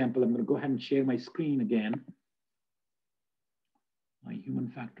 so for example, I'm going to go ahead and share my screen again. My human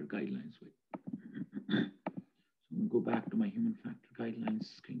factor guidelines. Wait. So I'm going to go back to my human factor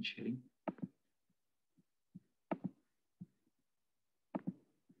guidelines screen sharing.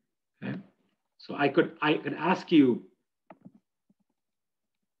 Okay. So I could ask you,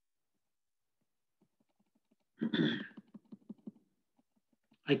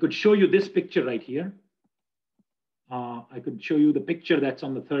 I could show you this picture right here. I could show you the picture that's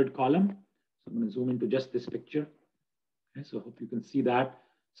on the 3rd column. So I'm going to zoom into just this picture. Okay, so I hope you can see that.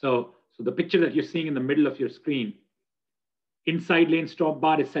 So the picture that you're seeing in the middle of your screen, inside lane stop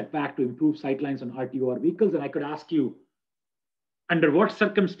bar is set back to improve sight lines on RTOR vehicles. And I could ask you, under what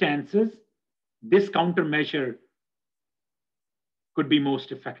circumstances this countermeasure could be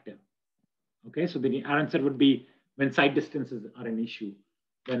most effective? Okay, so the answer would be when sight distances are an issue,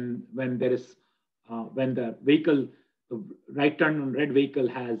 when there is when the right turn on red vehicle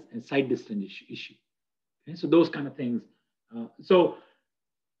has a sight distance issue. Okay, so those kind of things. So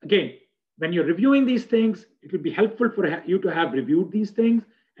again, when you're reviewing these things, it would be helpful for you to have reviewed these things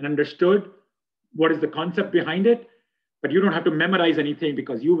and understood what is the concept behind it, but you don't have to memorize anything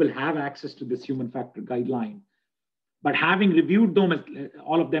because you will have access to this human factor guideline. But having reviewed them,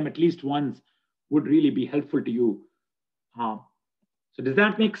 all of them at least once, would really be helpful to you. So does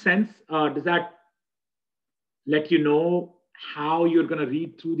that make sense? Does that let you know how you're going to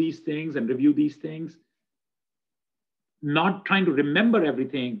read through these things and review these things? Not trying to remember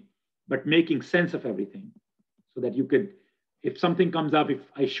everything, but making sense of everything so that you could, if something comes up, if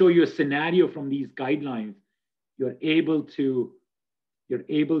I show you a scenario from these guidelines, you're able to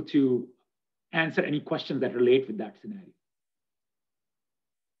answer any questions that relate with that scenario.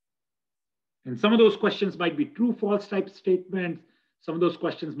 And some of those questions might be true, false type statements. Some of those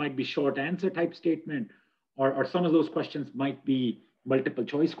questions might be short answer type statement, or some of those questions might be multiple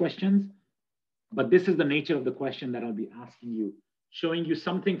choice questions. But this is the nature of the question that I'll be asking you, showing you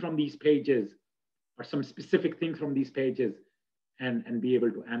something from these pages or some specific things from these pages and be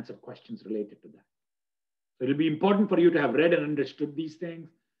able to answer questions related to that. So it'll be important for you to have read and understood these things,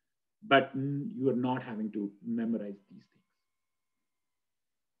 but you are not having to memorize these things.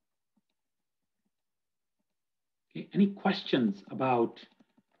 Okay, any questions about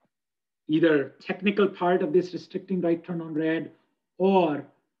either technical part of this restricting right turn on red, or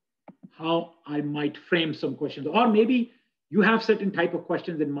how I might frame some questions, or maybe you have certain type of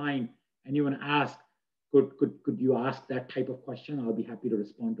questions in mind and you want to ask, could you ask that type of question? I'll be happy to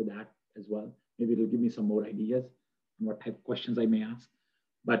respond to that as well. Maybe it'll give me some more ideas on what type of questions I may ask.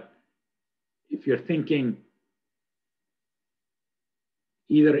 But if you're thinking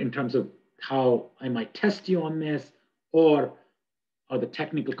either in terms of how I might test you on this, or the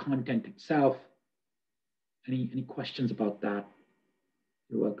technical content itself, any questions about that,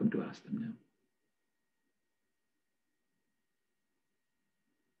 you're welcome to ask them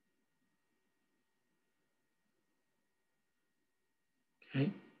now.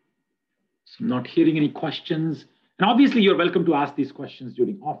 Okay, so I'm not hearing any questions. And obviously you're welcome to ask these questions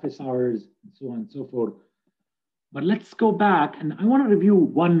during office hours and so on and so forth. But let's go back, and I want to review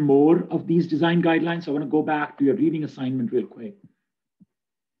one more of these design guidelines. So I want to go back to your reading assignment real quick.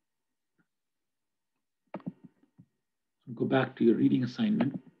 Go back to your reading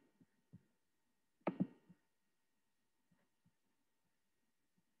assignment.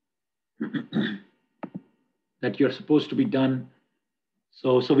 That you're supposed to be done.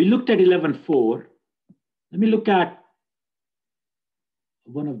 So we looked at 11.4. Let me look at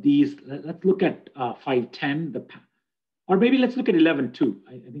one of these. Let's look at 510, or maybe let's look at 11.2.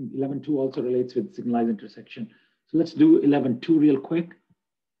 I think 11.2 also relates with signalized intersection. So let's do 11.2 real quick.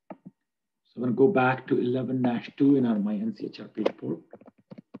 So I'm going to go back to 11-2 in my NCHRP report.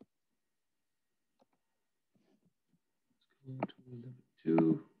 Go to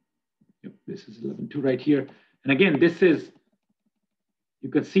 11.2. Yep, this is 11.2 right here. And again, this is, you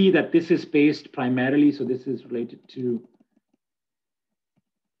can see that this is spaced primarily. So this is related to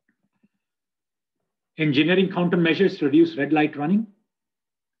engineering countermeasures to reduce red light running.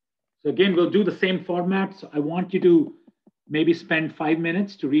 So again, we'll do the same format. So I want you to maybe spend 5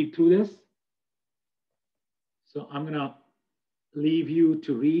 minutes to read through this. So I'm gonna leave you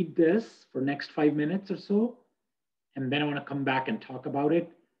to read this for next 5 minutes or so. And then I wanna come back and talk about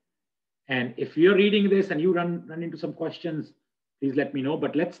it. And if you're reading this and you run into some questions, please let me know.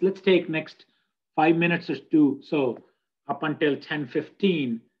 But let's take next 5 minutes or two, so up until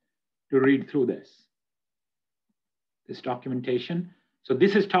 10:15 to read through this documentation. So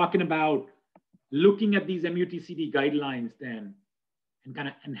this is talking about looking at these MUTCD guidelines then and kind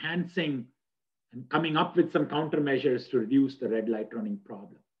of enhancing and coming up with some countermeasures to reduce the red light running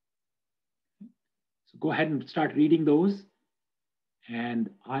problem. So go ahead and start reading those. And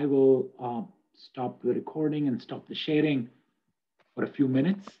I will stop the recording and stop the sharing for a few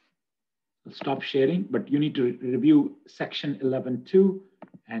minutes. I'll stop sharing, but you need to review section 11.2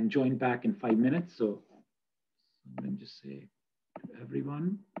 and join back in 5 minutes. So let me just say to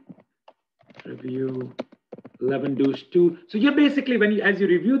everyone, review 11-2. So you're basically, as you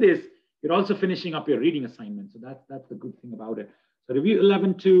review this, you're also finishing up your reading assignment. So that's the good thing about it. So review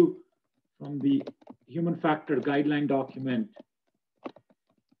 11.2 from the human factor guideline document.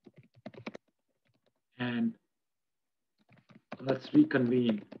 And let's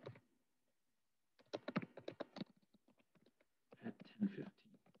reconvene at 10:15.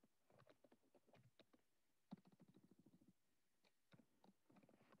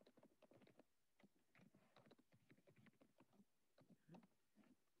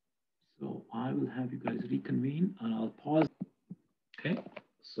 So I will have you guys reconvene and I'll pause. Okay,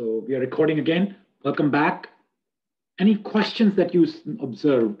 so we are recording again. Welcome back. Any questions that you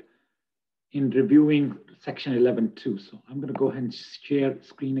observed in reviewing section 11.2? So I'm going to go ahead and share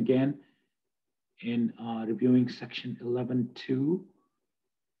screen again in reviewing section 11.2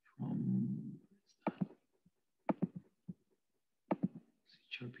 from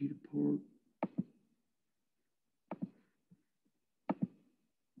NCHRP report.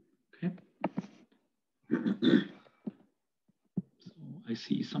 Okay. So I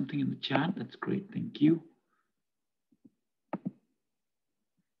see something in the chat. That's great. Thank you.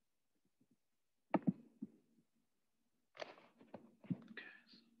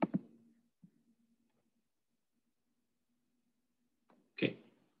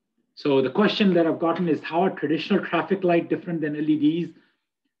 So the question that I've gotten is, how are traditional traffic light different than LEDs?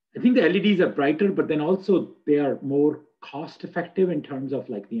 I think the LEDs are brighter, but then also they are more cost effective in terms of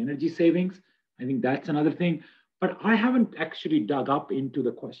like the energy savings. I think that's another thing. But I haven't actually dug up into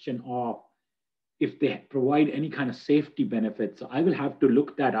the question of if they provide any kind of safety benefits. So I will have to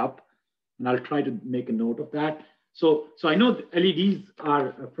look that up and I'll try to make a note of that. So I know the LEDs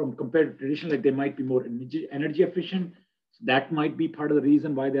are from compared to traditional, like they might be more energy efficient. That might be part of the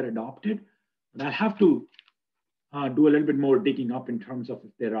reason why they're adopted. But I'll have to do a little bit more digging up in terms of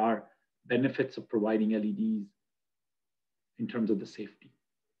if there are benefits of providing LEDs in terms of the safety.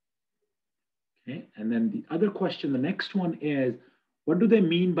 Okay, and then the other question, the next one is, what do they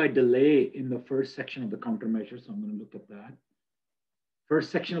mean by delay in the first section of the countermeasure? So I'm going to look at that. First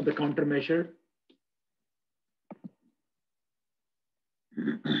section of the countermeasure.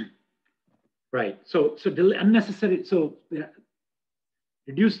 Right. So delay unnecessary. So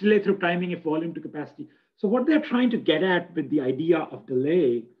reduce delay through timing if volume to capacity. So what they're trying to get at with the idea of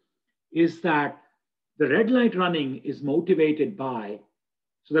delay is that the red light running is motivated by.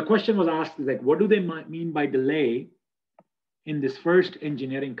 So the question was asked is like, what do they mean by delay in this first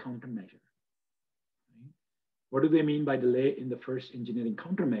engineering countermeasure? What do they mean by delay in the first engineering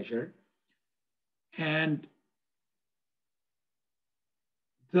countermeasure? And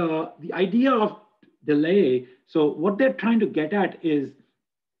the idea of delay, so what they're trying to get at is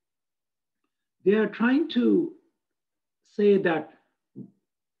they are trying to say that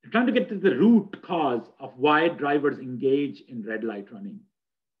they're trying to get to the root cause of why drivers engage in red light running.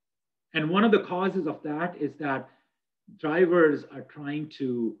 And one of the causes of that is that drivers are trying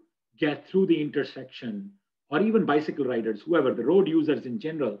to get through the intersection, or even bicycle riders, whoever, the road users in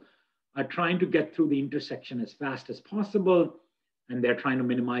general, are trying to get through the intersection as fast as possible. And they're trying to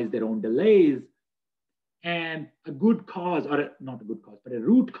minimize their own delays. And a good cause, or not a good cause, but a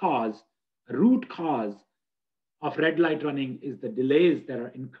root cause of red light running is the delays that are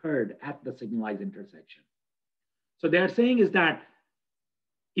incurred at the signalized intersection. So they're saying is that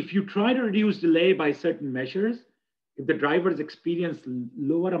if you try to reduce delay by certain measures, if the drivers experience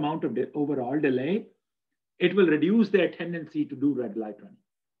lower amount of overall delay, it will reduce their tendency to do red light running.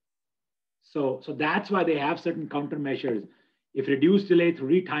 So that's why they have certain countermeasures. If reduced delay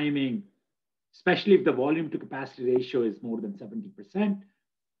through retiming, especially if the volume to capacity ratio is more than 70%,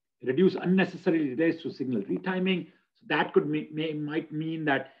 reduce unnecessary delays through signal retiming. So that could might mean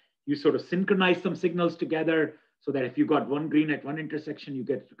that you sort of synchronize some signals together so that if you got one green at one intersection, you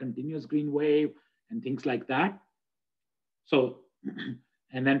get a continuous green wave and things like that. So,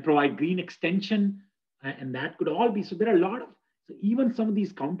 and then provide green extension, and that could all be, so there are a lot of, so even some of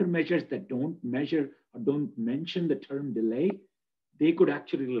these countermeasures that don't measure or don't mention the term delay, they could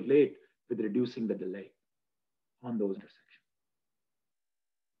actually relate with reducing the delay on those intersections.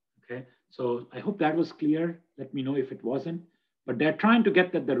 Okay, so I hope that was clear. Let me know if it wasn't, but they're trying to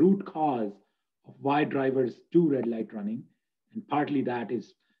get at the root cause of why drivers do red light running, and partly that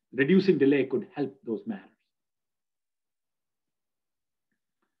is reducing delay could help those matters.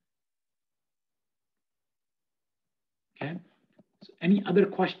 Okay, so any other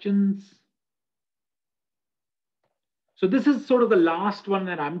questions? So this is sort of the last one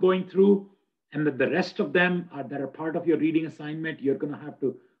that I'm going through, and the rest of them that are part of your reading assignment, you're going to have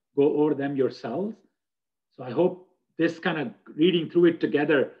to go over them yourselves. So I hope this kind of reading through it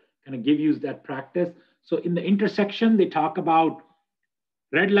together kind of give you that practice. So in the intersection, they talk about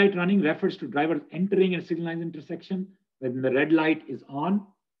red light running refers to drivers entering a signalized intersection when the red light is on.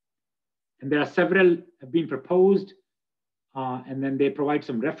 And there are several have been proposed. And then they provide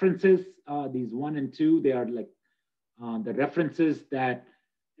some references. These 1 and 2, they are like the references that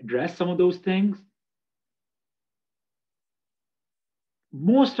address some of those things.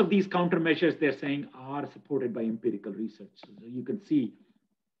 Most of these countermeasures, they're saying, are supported by empirical research. So you can see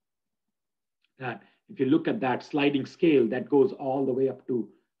that if you look at that sliding scale, that goes all the way up to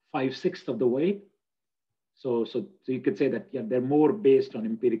 5/6 of the way. So you could say that, yeah, they're more based on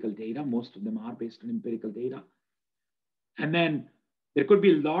empirical data. Most of them are based on empirical data. And then there could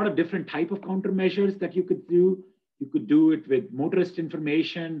be a lot of different type of countermeasures that you could do. You could do it with motorist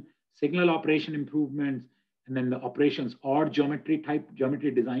information, signal operation improvements, and then the operations or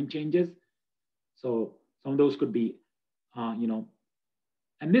geometry design changes. So some of those could be,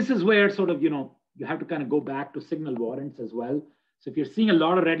 and this is where sort of, you have to kind of go back to signal warrants as well. So if you're seeing a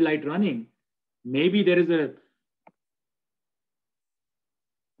lot of red light running, maybe there is a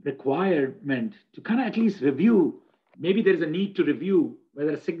requirement to kind of at least review. Maybe there's a need to review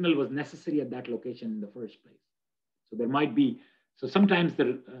whether a signal was necessary at that location in the first place. So there might be, so sometimes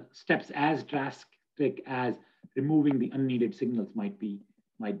the steps as drastic as removing the unneeded signals might be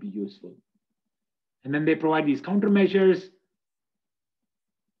useful. And then they provide these countermeasures.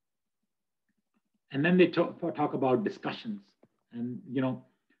 And then they talk about discussions, and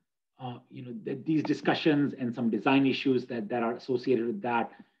these discussions and some design issues that are associated with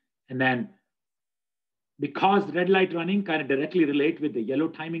that. And then because red light running kind of directly relate with the yellow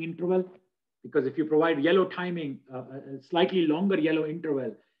timing interval, because if you provide yellow timing, a slightly longer yellow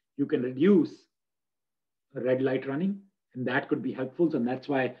interval, you can reduce red light running, and that could be helpful. And that's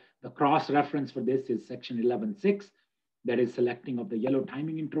why the cross reference for this is section 11.6, that is selecting of the yellow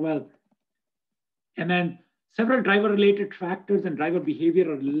timing interval. And then several driver-related factors and driver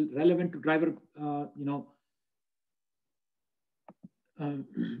behavior are relevant to driver,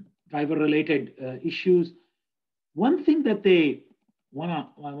 driver-related issues. One thing that I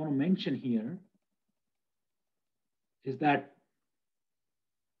want to mention here is that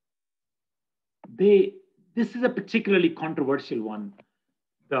this is a particularly controversial one,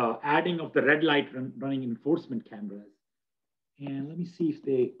 the adding of the red light running enforcement cameras. And let me see if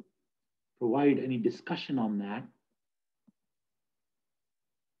they provide any discussion on that.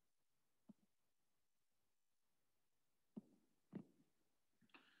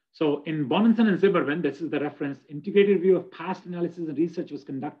 So in Bonenson and Zimmerman, this is the reference, integrated review of past analysis and research was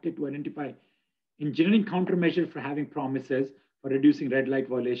conducted to identify engineering countermeasures for having promises for reducing red light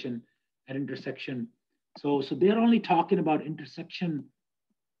violation at intersection. So they're only talking about intersection.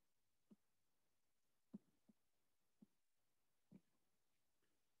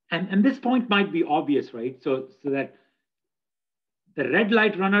 And this point might be obvious, right? So that the red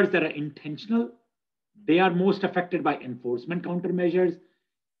light runners that are intentional, they are most affected by enforcement countermeasures,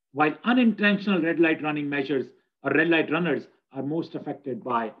 while unintentional red light running measures or red light runners are most affected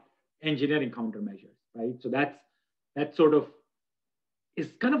by engineering countermeasures, right? So that's sort of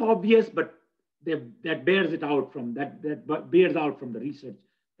is kind of obvious, but that bears it out from that bears out from the research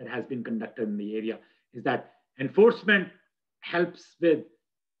that has been conducted in the area is that enforcement helps with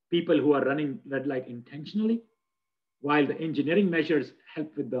people who are running red light intentionally, while the engineering measures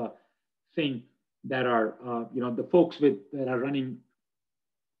help with the thing that are the folks that are running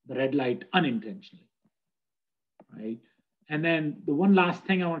the red light unintentionally, right? And then the one last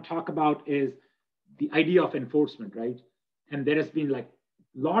thing I want to talk about is the idea of enforcement, right? And there has been like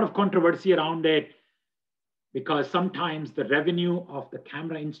a lot of controversy around it because sometimes the revenue of the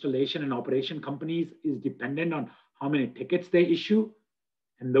camera installation and operation companies is dependent on how many tickets they issue.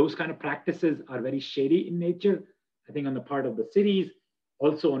 And those kind of practices are very shady in nature, I think on the part of the cities,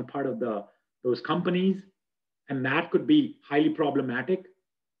 also on part of those companies. And that could be highly problematic.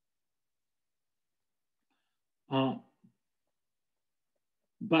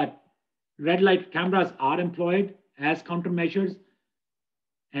 But red light cameras are employed as countermeasures.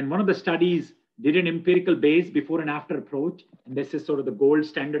 And one of the studies did an empirical base before and after approach. And this is sort of the gold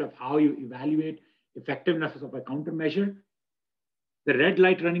standard of how you evaluate effectiveness of a countermeasure. The red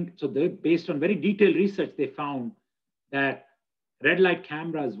light running, so based on very detailed research, they found that red light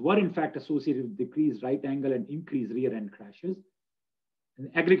cameras were in fact associated with decreased right angle and increased rear end crashes. And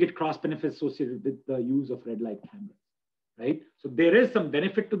aggregate cross benefits associated with the use of red light cameras, right? So there is some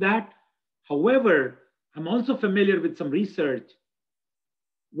benefit to that. However, I'm also familiar with some research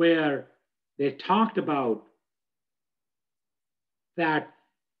where they talked about that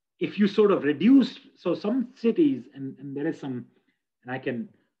if you sort of reduce, so some cities, and there is some, and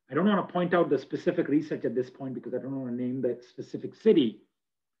I don't want to point out the specific research at this point because I don't want to name the specific city,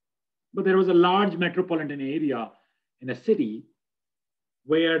 but there was a large metropolitan area in a city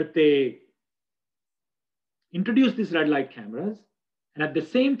where they introduced these red light cameras, and at the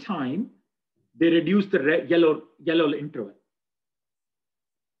same time, they reduced the yellow interval.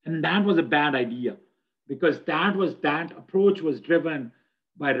 And that was a bad idea because that approach was driven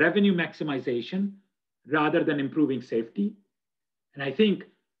by revenue maximization rather than improving safety. And I think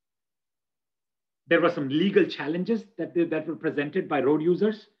there were some legal challenges that were presented by road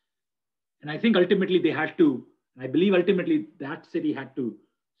users. And I think ultimately they had to, I believe ultimately that city had to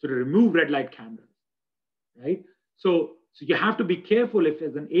sort of remove red light cameras, right? So you have to be careful if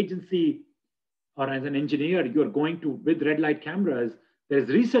as an agency or as an engineer, you're going to with red light cameras, there's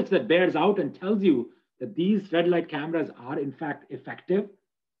research that bears out and tells you that these red light cameras are in fact effective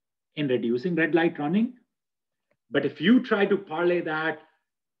in reducing red light running. But if you try to parlay that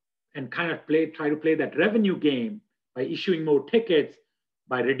and kind of try to play that revenue game by issuing more tickets,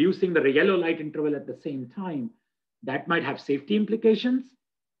 by reducing the yellow light interval at the same time, that might have safety implications,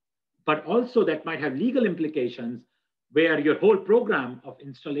 but also that might have legal implications where your whole program of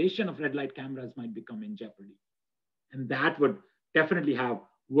installation of red light cameras might become in jeopardy. And that would definitely have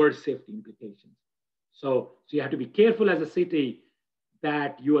worse safety implications. So you have to be careful as a city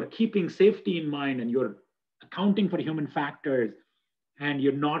that you are keeping safety in mind and you're accounting for human factors and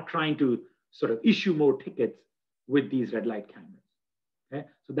you're not trying to sort of issue more tickets with these red light cameras. Okay?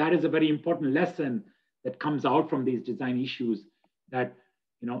 So that is a very important lesson that comes out from these design issues that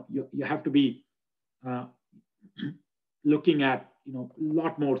you have to be looking at a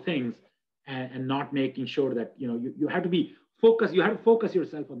lot more things and not making sure that you have to be focused. You have to focus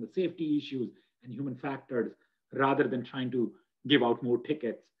yourself on the safety issues and human factors rather than trying to give out more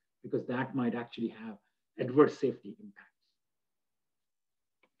tickets because that might actually have adverse safety impacts.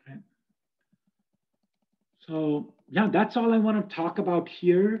 Okay. So yeah, that's all I want to talk about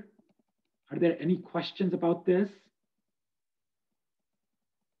here. Are there any questions about this?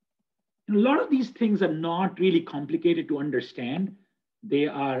 A lot of these things are not really complicated to understand. They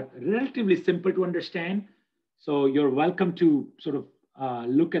are relatively simple to understand. So you're welcome to sort of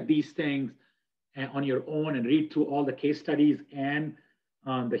look at these things on your own and read through all the case studies and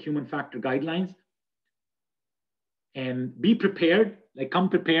the human factor guidelines. And be prepared, like come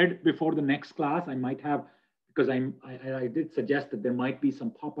prepared before the next class. I might have, because I did suggest that there might be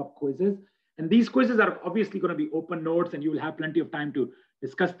some pop-up quizzes. And these quizzes are obviously going to be open notes and you will have plenty of time to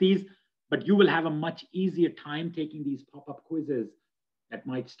discuss these, but you will have a much easier time taking these pop-up quizzes that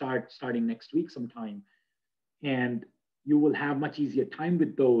might starting next week sometime. And you will have much easier time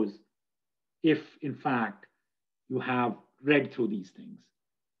with those if in fact you have read through these things.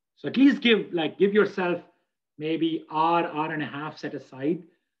 So at least give yourself maybe hour and a half set aside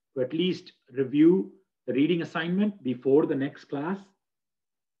to at least review the reading assignment before the next class,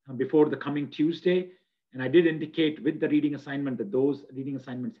 before the coming Tuesday. And I did indicate with the reading assignment that those reading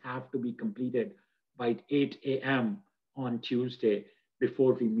assignments have to be completed by 8 a.m. on Tuesday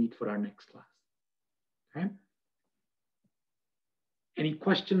before we meet for our next class. Okay. Any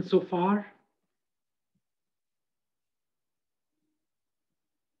questions so far?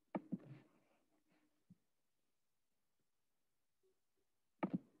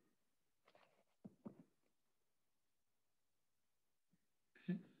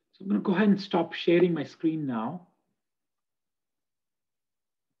 So I'm going to go ahead and stop sharing my screen now.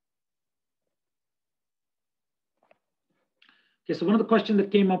 Okay, so one of the questions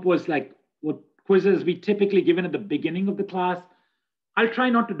that came up was like, what quizzes we typically given at the beginning of the class. I'll try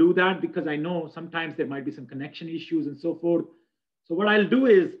not to do that because I know sometimes there might be some connection issues and so forth. So what I'll do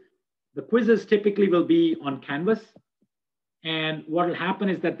is the quizzes typically will be on Canvas. And what will happen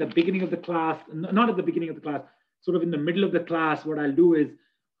is that the beginning of the class, not at the beginning of the class, sort of in the middle of the class, what I'll do is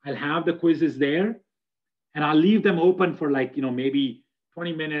I'll have the quizzes there and I'll leave them open for like, maybe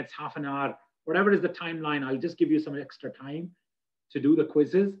 20 minutes, half an hour, whatever is the timeline. I'll just give you some extra time to do the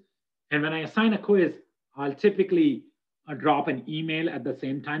quizzes. And when I assign a quiz, I'll typically drop an email at the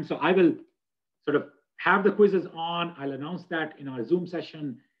same time. So I will sort of have the quizzes on. I'll announce that in our Zoom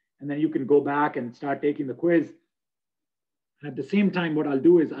session, and then you can go back and start taking the quiz. And at the same time, what I'll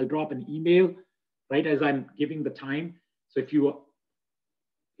do is I'll drop an email right as I'm giving the time. So if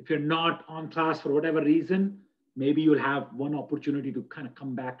you're not on class for whatever reason, maybe you'll have one opportunity to kind of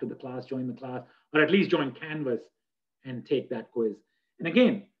come back to the class, join the class, or at least join Canvas and take that quiz. And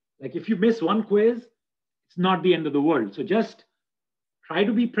again, like if you miss one quiz, it's not the end of the world. So just try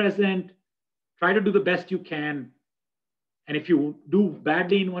to be present, try to do the best you can. And if you do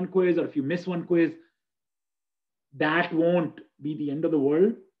badly in one quiz or if you miss one quiz, that won't be the end of the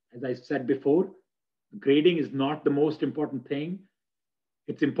world. As I said before, grading is not the most important thing.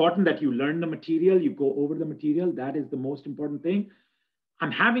 It's important that you learn the material, you go over the material. That is the most important thing.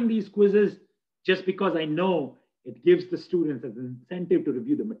 I'm having these quizzes just because I know it gives the students an incentive to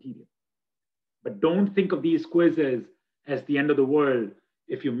review the material. But don't think of these quizzes as the end of the world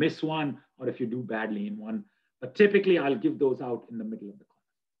if you miss one or if you do badly in one. But typically, I'll give those out in the middle of the class.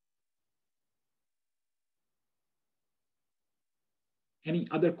 Any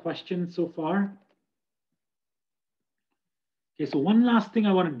other questions so far? Okay, so one last thing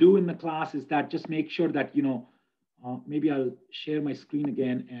I want to do in the class is that just make sure that, maybe I'll share my screen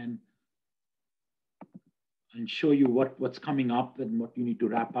again and show you what's coming up and what you need to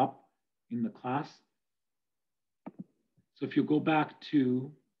wrap up in the class. So if you go back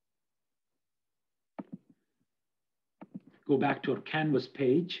to our Canvas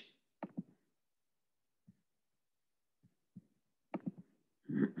page.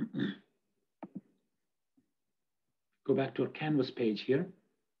 Go back to our Canvas page here.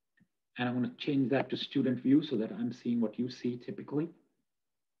 And I'm going to change that to student view so that I'm seeing what you see typically.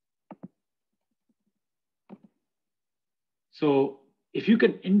 So if you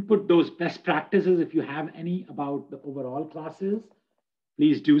can input those best practices, if you have any about the overall classes,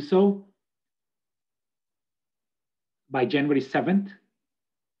 please do so by January 7th.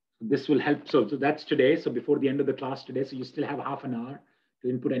 This will help. So that's today. So before the end of the class today, so you still have half an hour to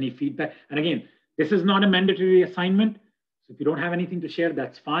input any feedback. And again, this is not a mandatory assignment. So if you don't have anything to share,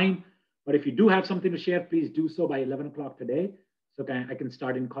 that's fine. But if you do have something to share, please do so by 11 o'clock today. So I can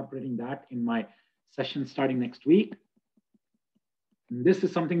start incorporating that in my session starting next week. And this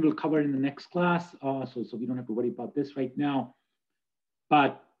is something we'll cover in the next class. So we don't have to worry about this right now.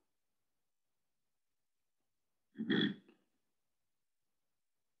 But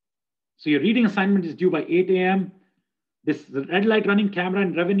so your reading assignment is due by 8 a.m. This is the red light running camera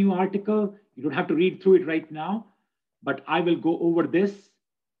and revenue article. You don't have to read through it right now, but I will go over this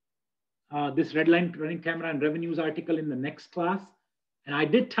red light running camera and revenues article in the next class. And I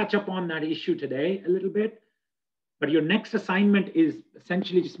did touch upon that issue today a little bit, but your next assignment is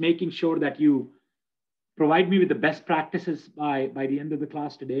essentially just making sure that you provide me with the best practices by the end of the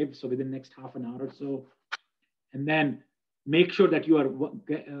class today. So within the next half an hour or so, and then make sure that you are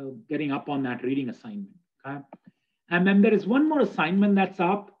getting up on that reading assignment. Okay? And then there is one more assignment that's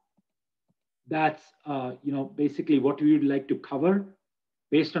up. That's basically what we would like to cover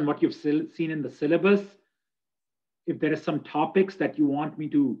based on what you've seen in the syllabus. If there are some topics that you want me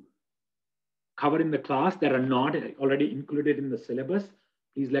to cover in the class that are not already included in the syllabus,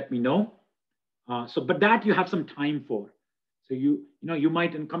 please let me know. But that you have some time for. So you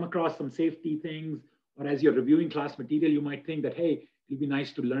might come across some safety things, or as you're reviewing class material, you might think that, hey, it'll be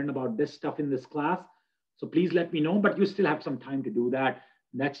nice to learn about this stuff in this class. So please let me know, but you still have some time to do that.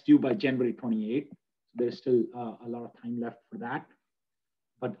 That's due by January 28th. So there's still a lot of time left for that.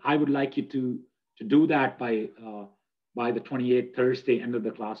 But I would like you to do that by the 28th, Thursday, end of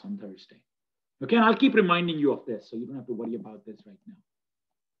the class on Thursday. Okay, and I'll keep reminding you of this, so you don't have to worry about this right now.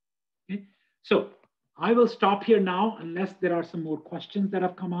 Okay, so I will stop here now unless there are some more questions that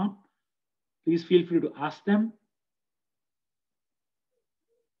have come up. Please feel free to ask them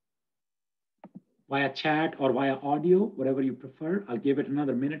via chat or via audio, whatever you prefer. I'll give it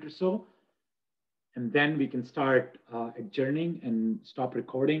another minute or so. and then we can start adjourning and stop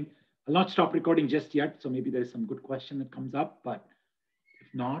recording. I'll not stop recording just yet, so maybe there's some good question that comes up, but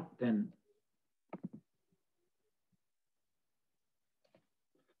if not, then.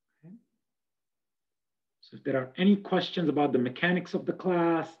 Okay. So if there are any questions about the mechanics of the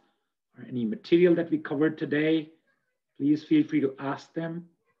class or any material that we covered today, please feel free to ask them.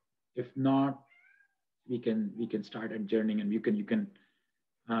 If not, we can start adjourning, and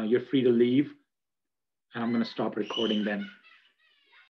you're free to leave, and I'm going to stop recording then.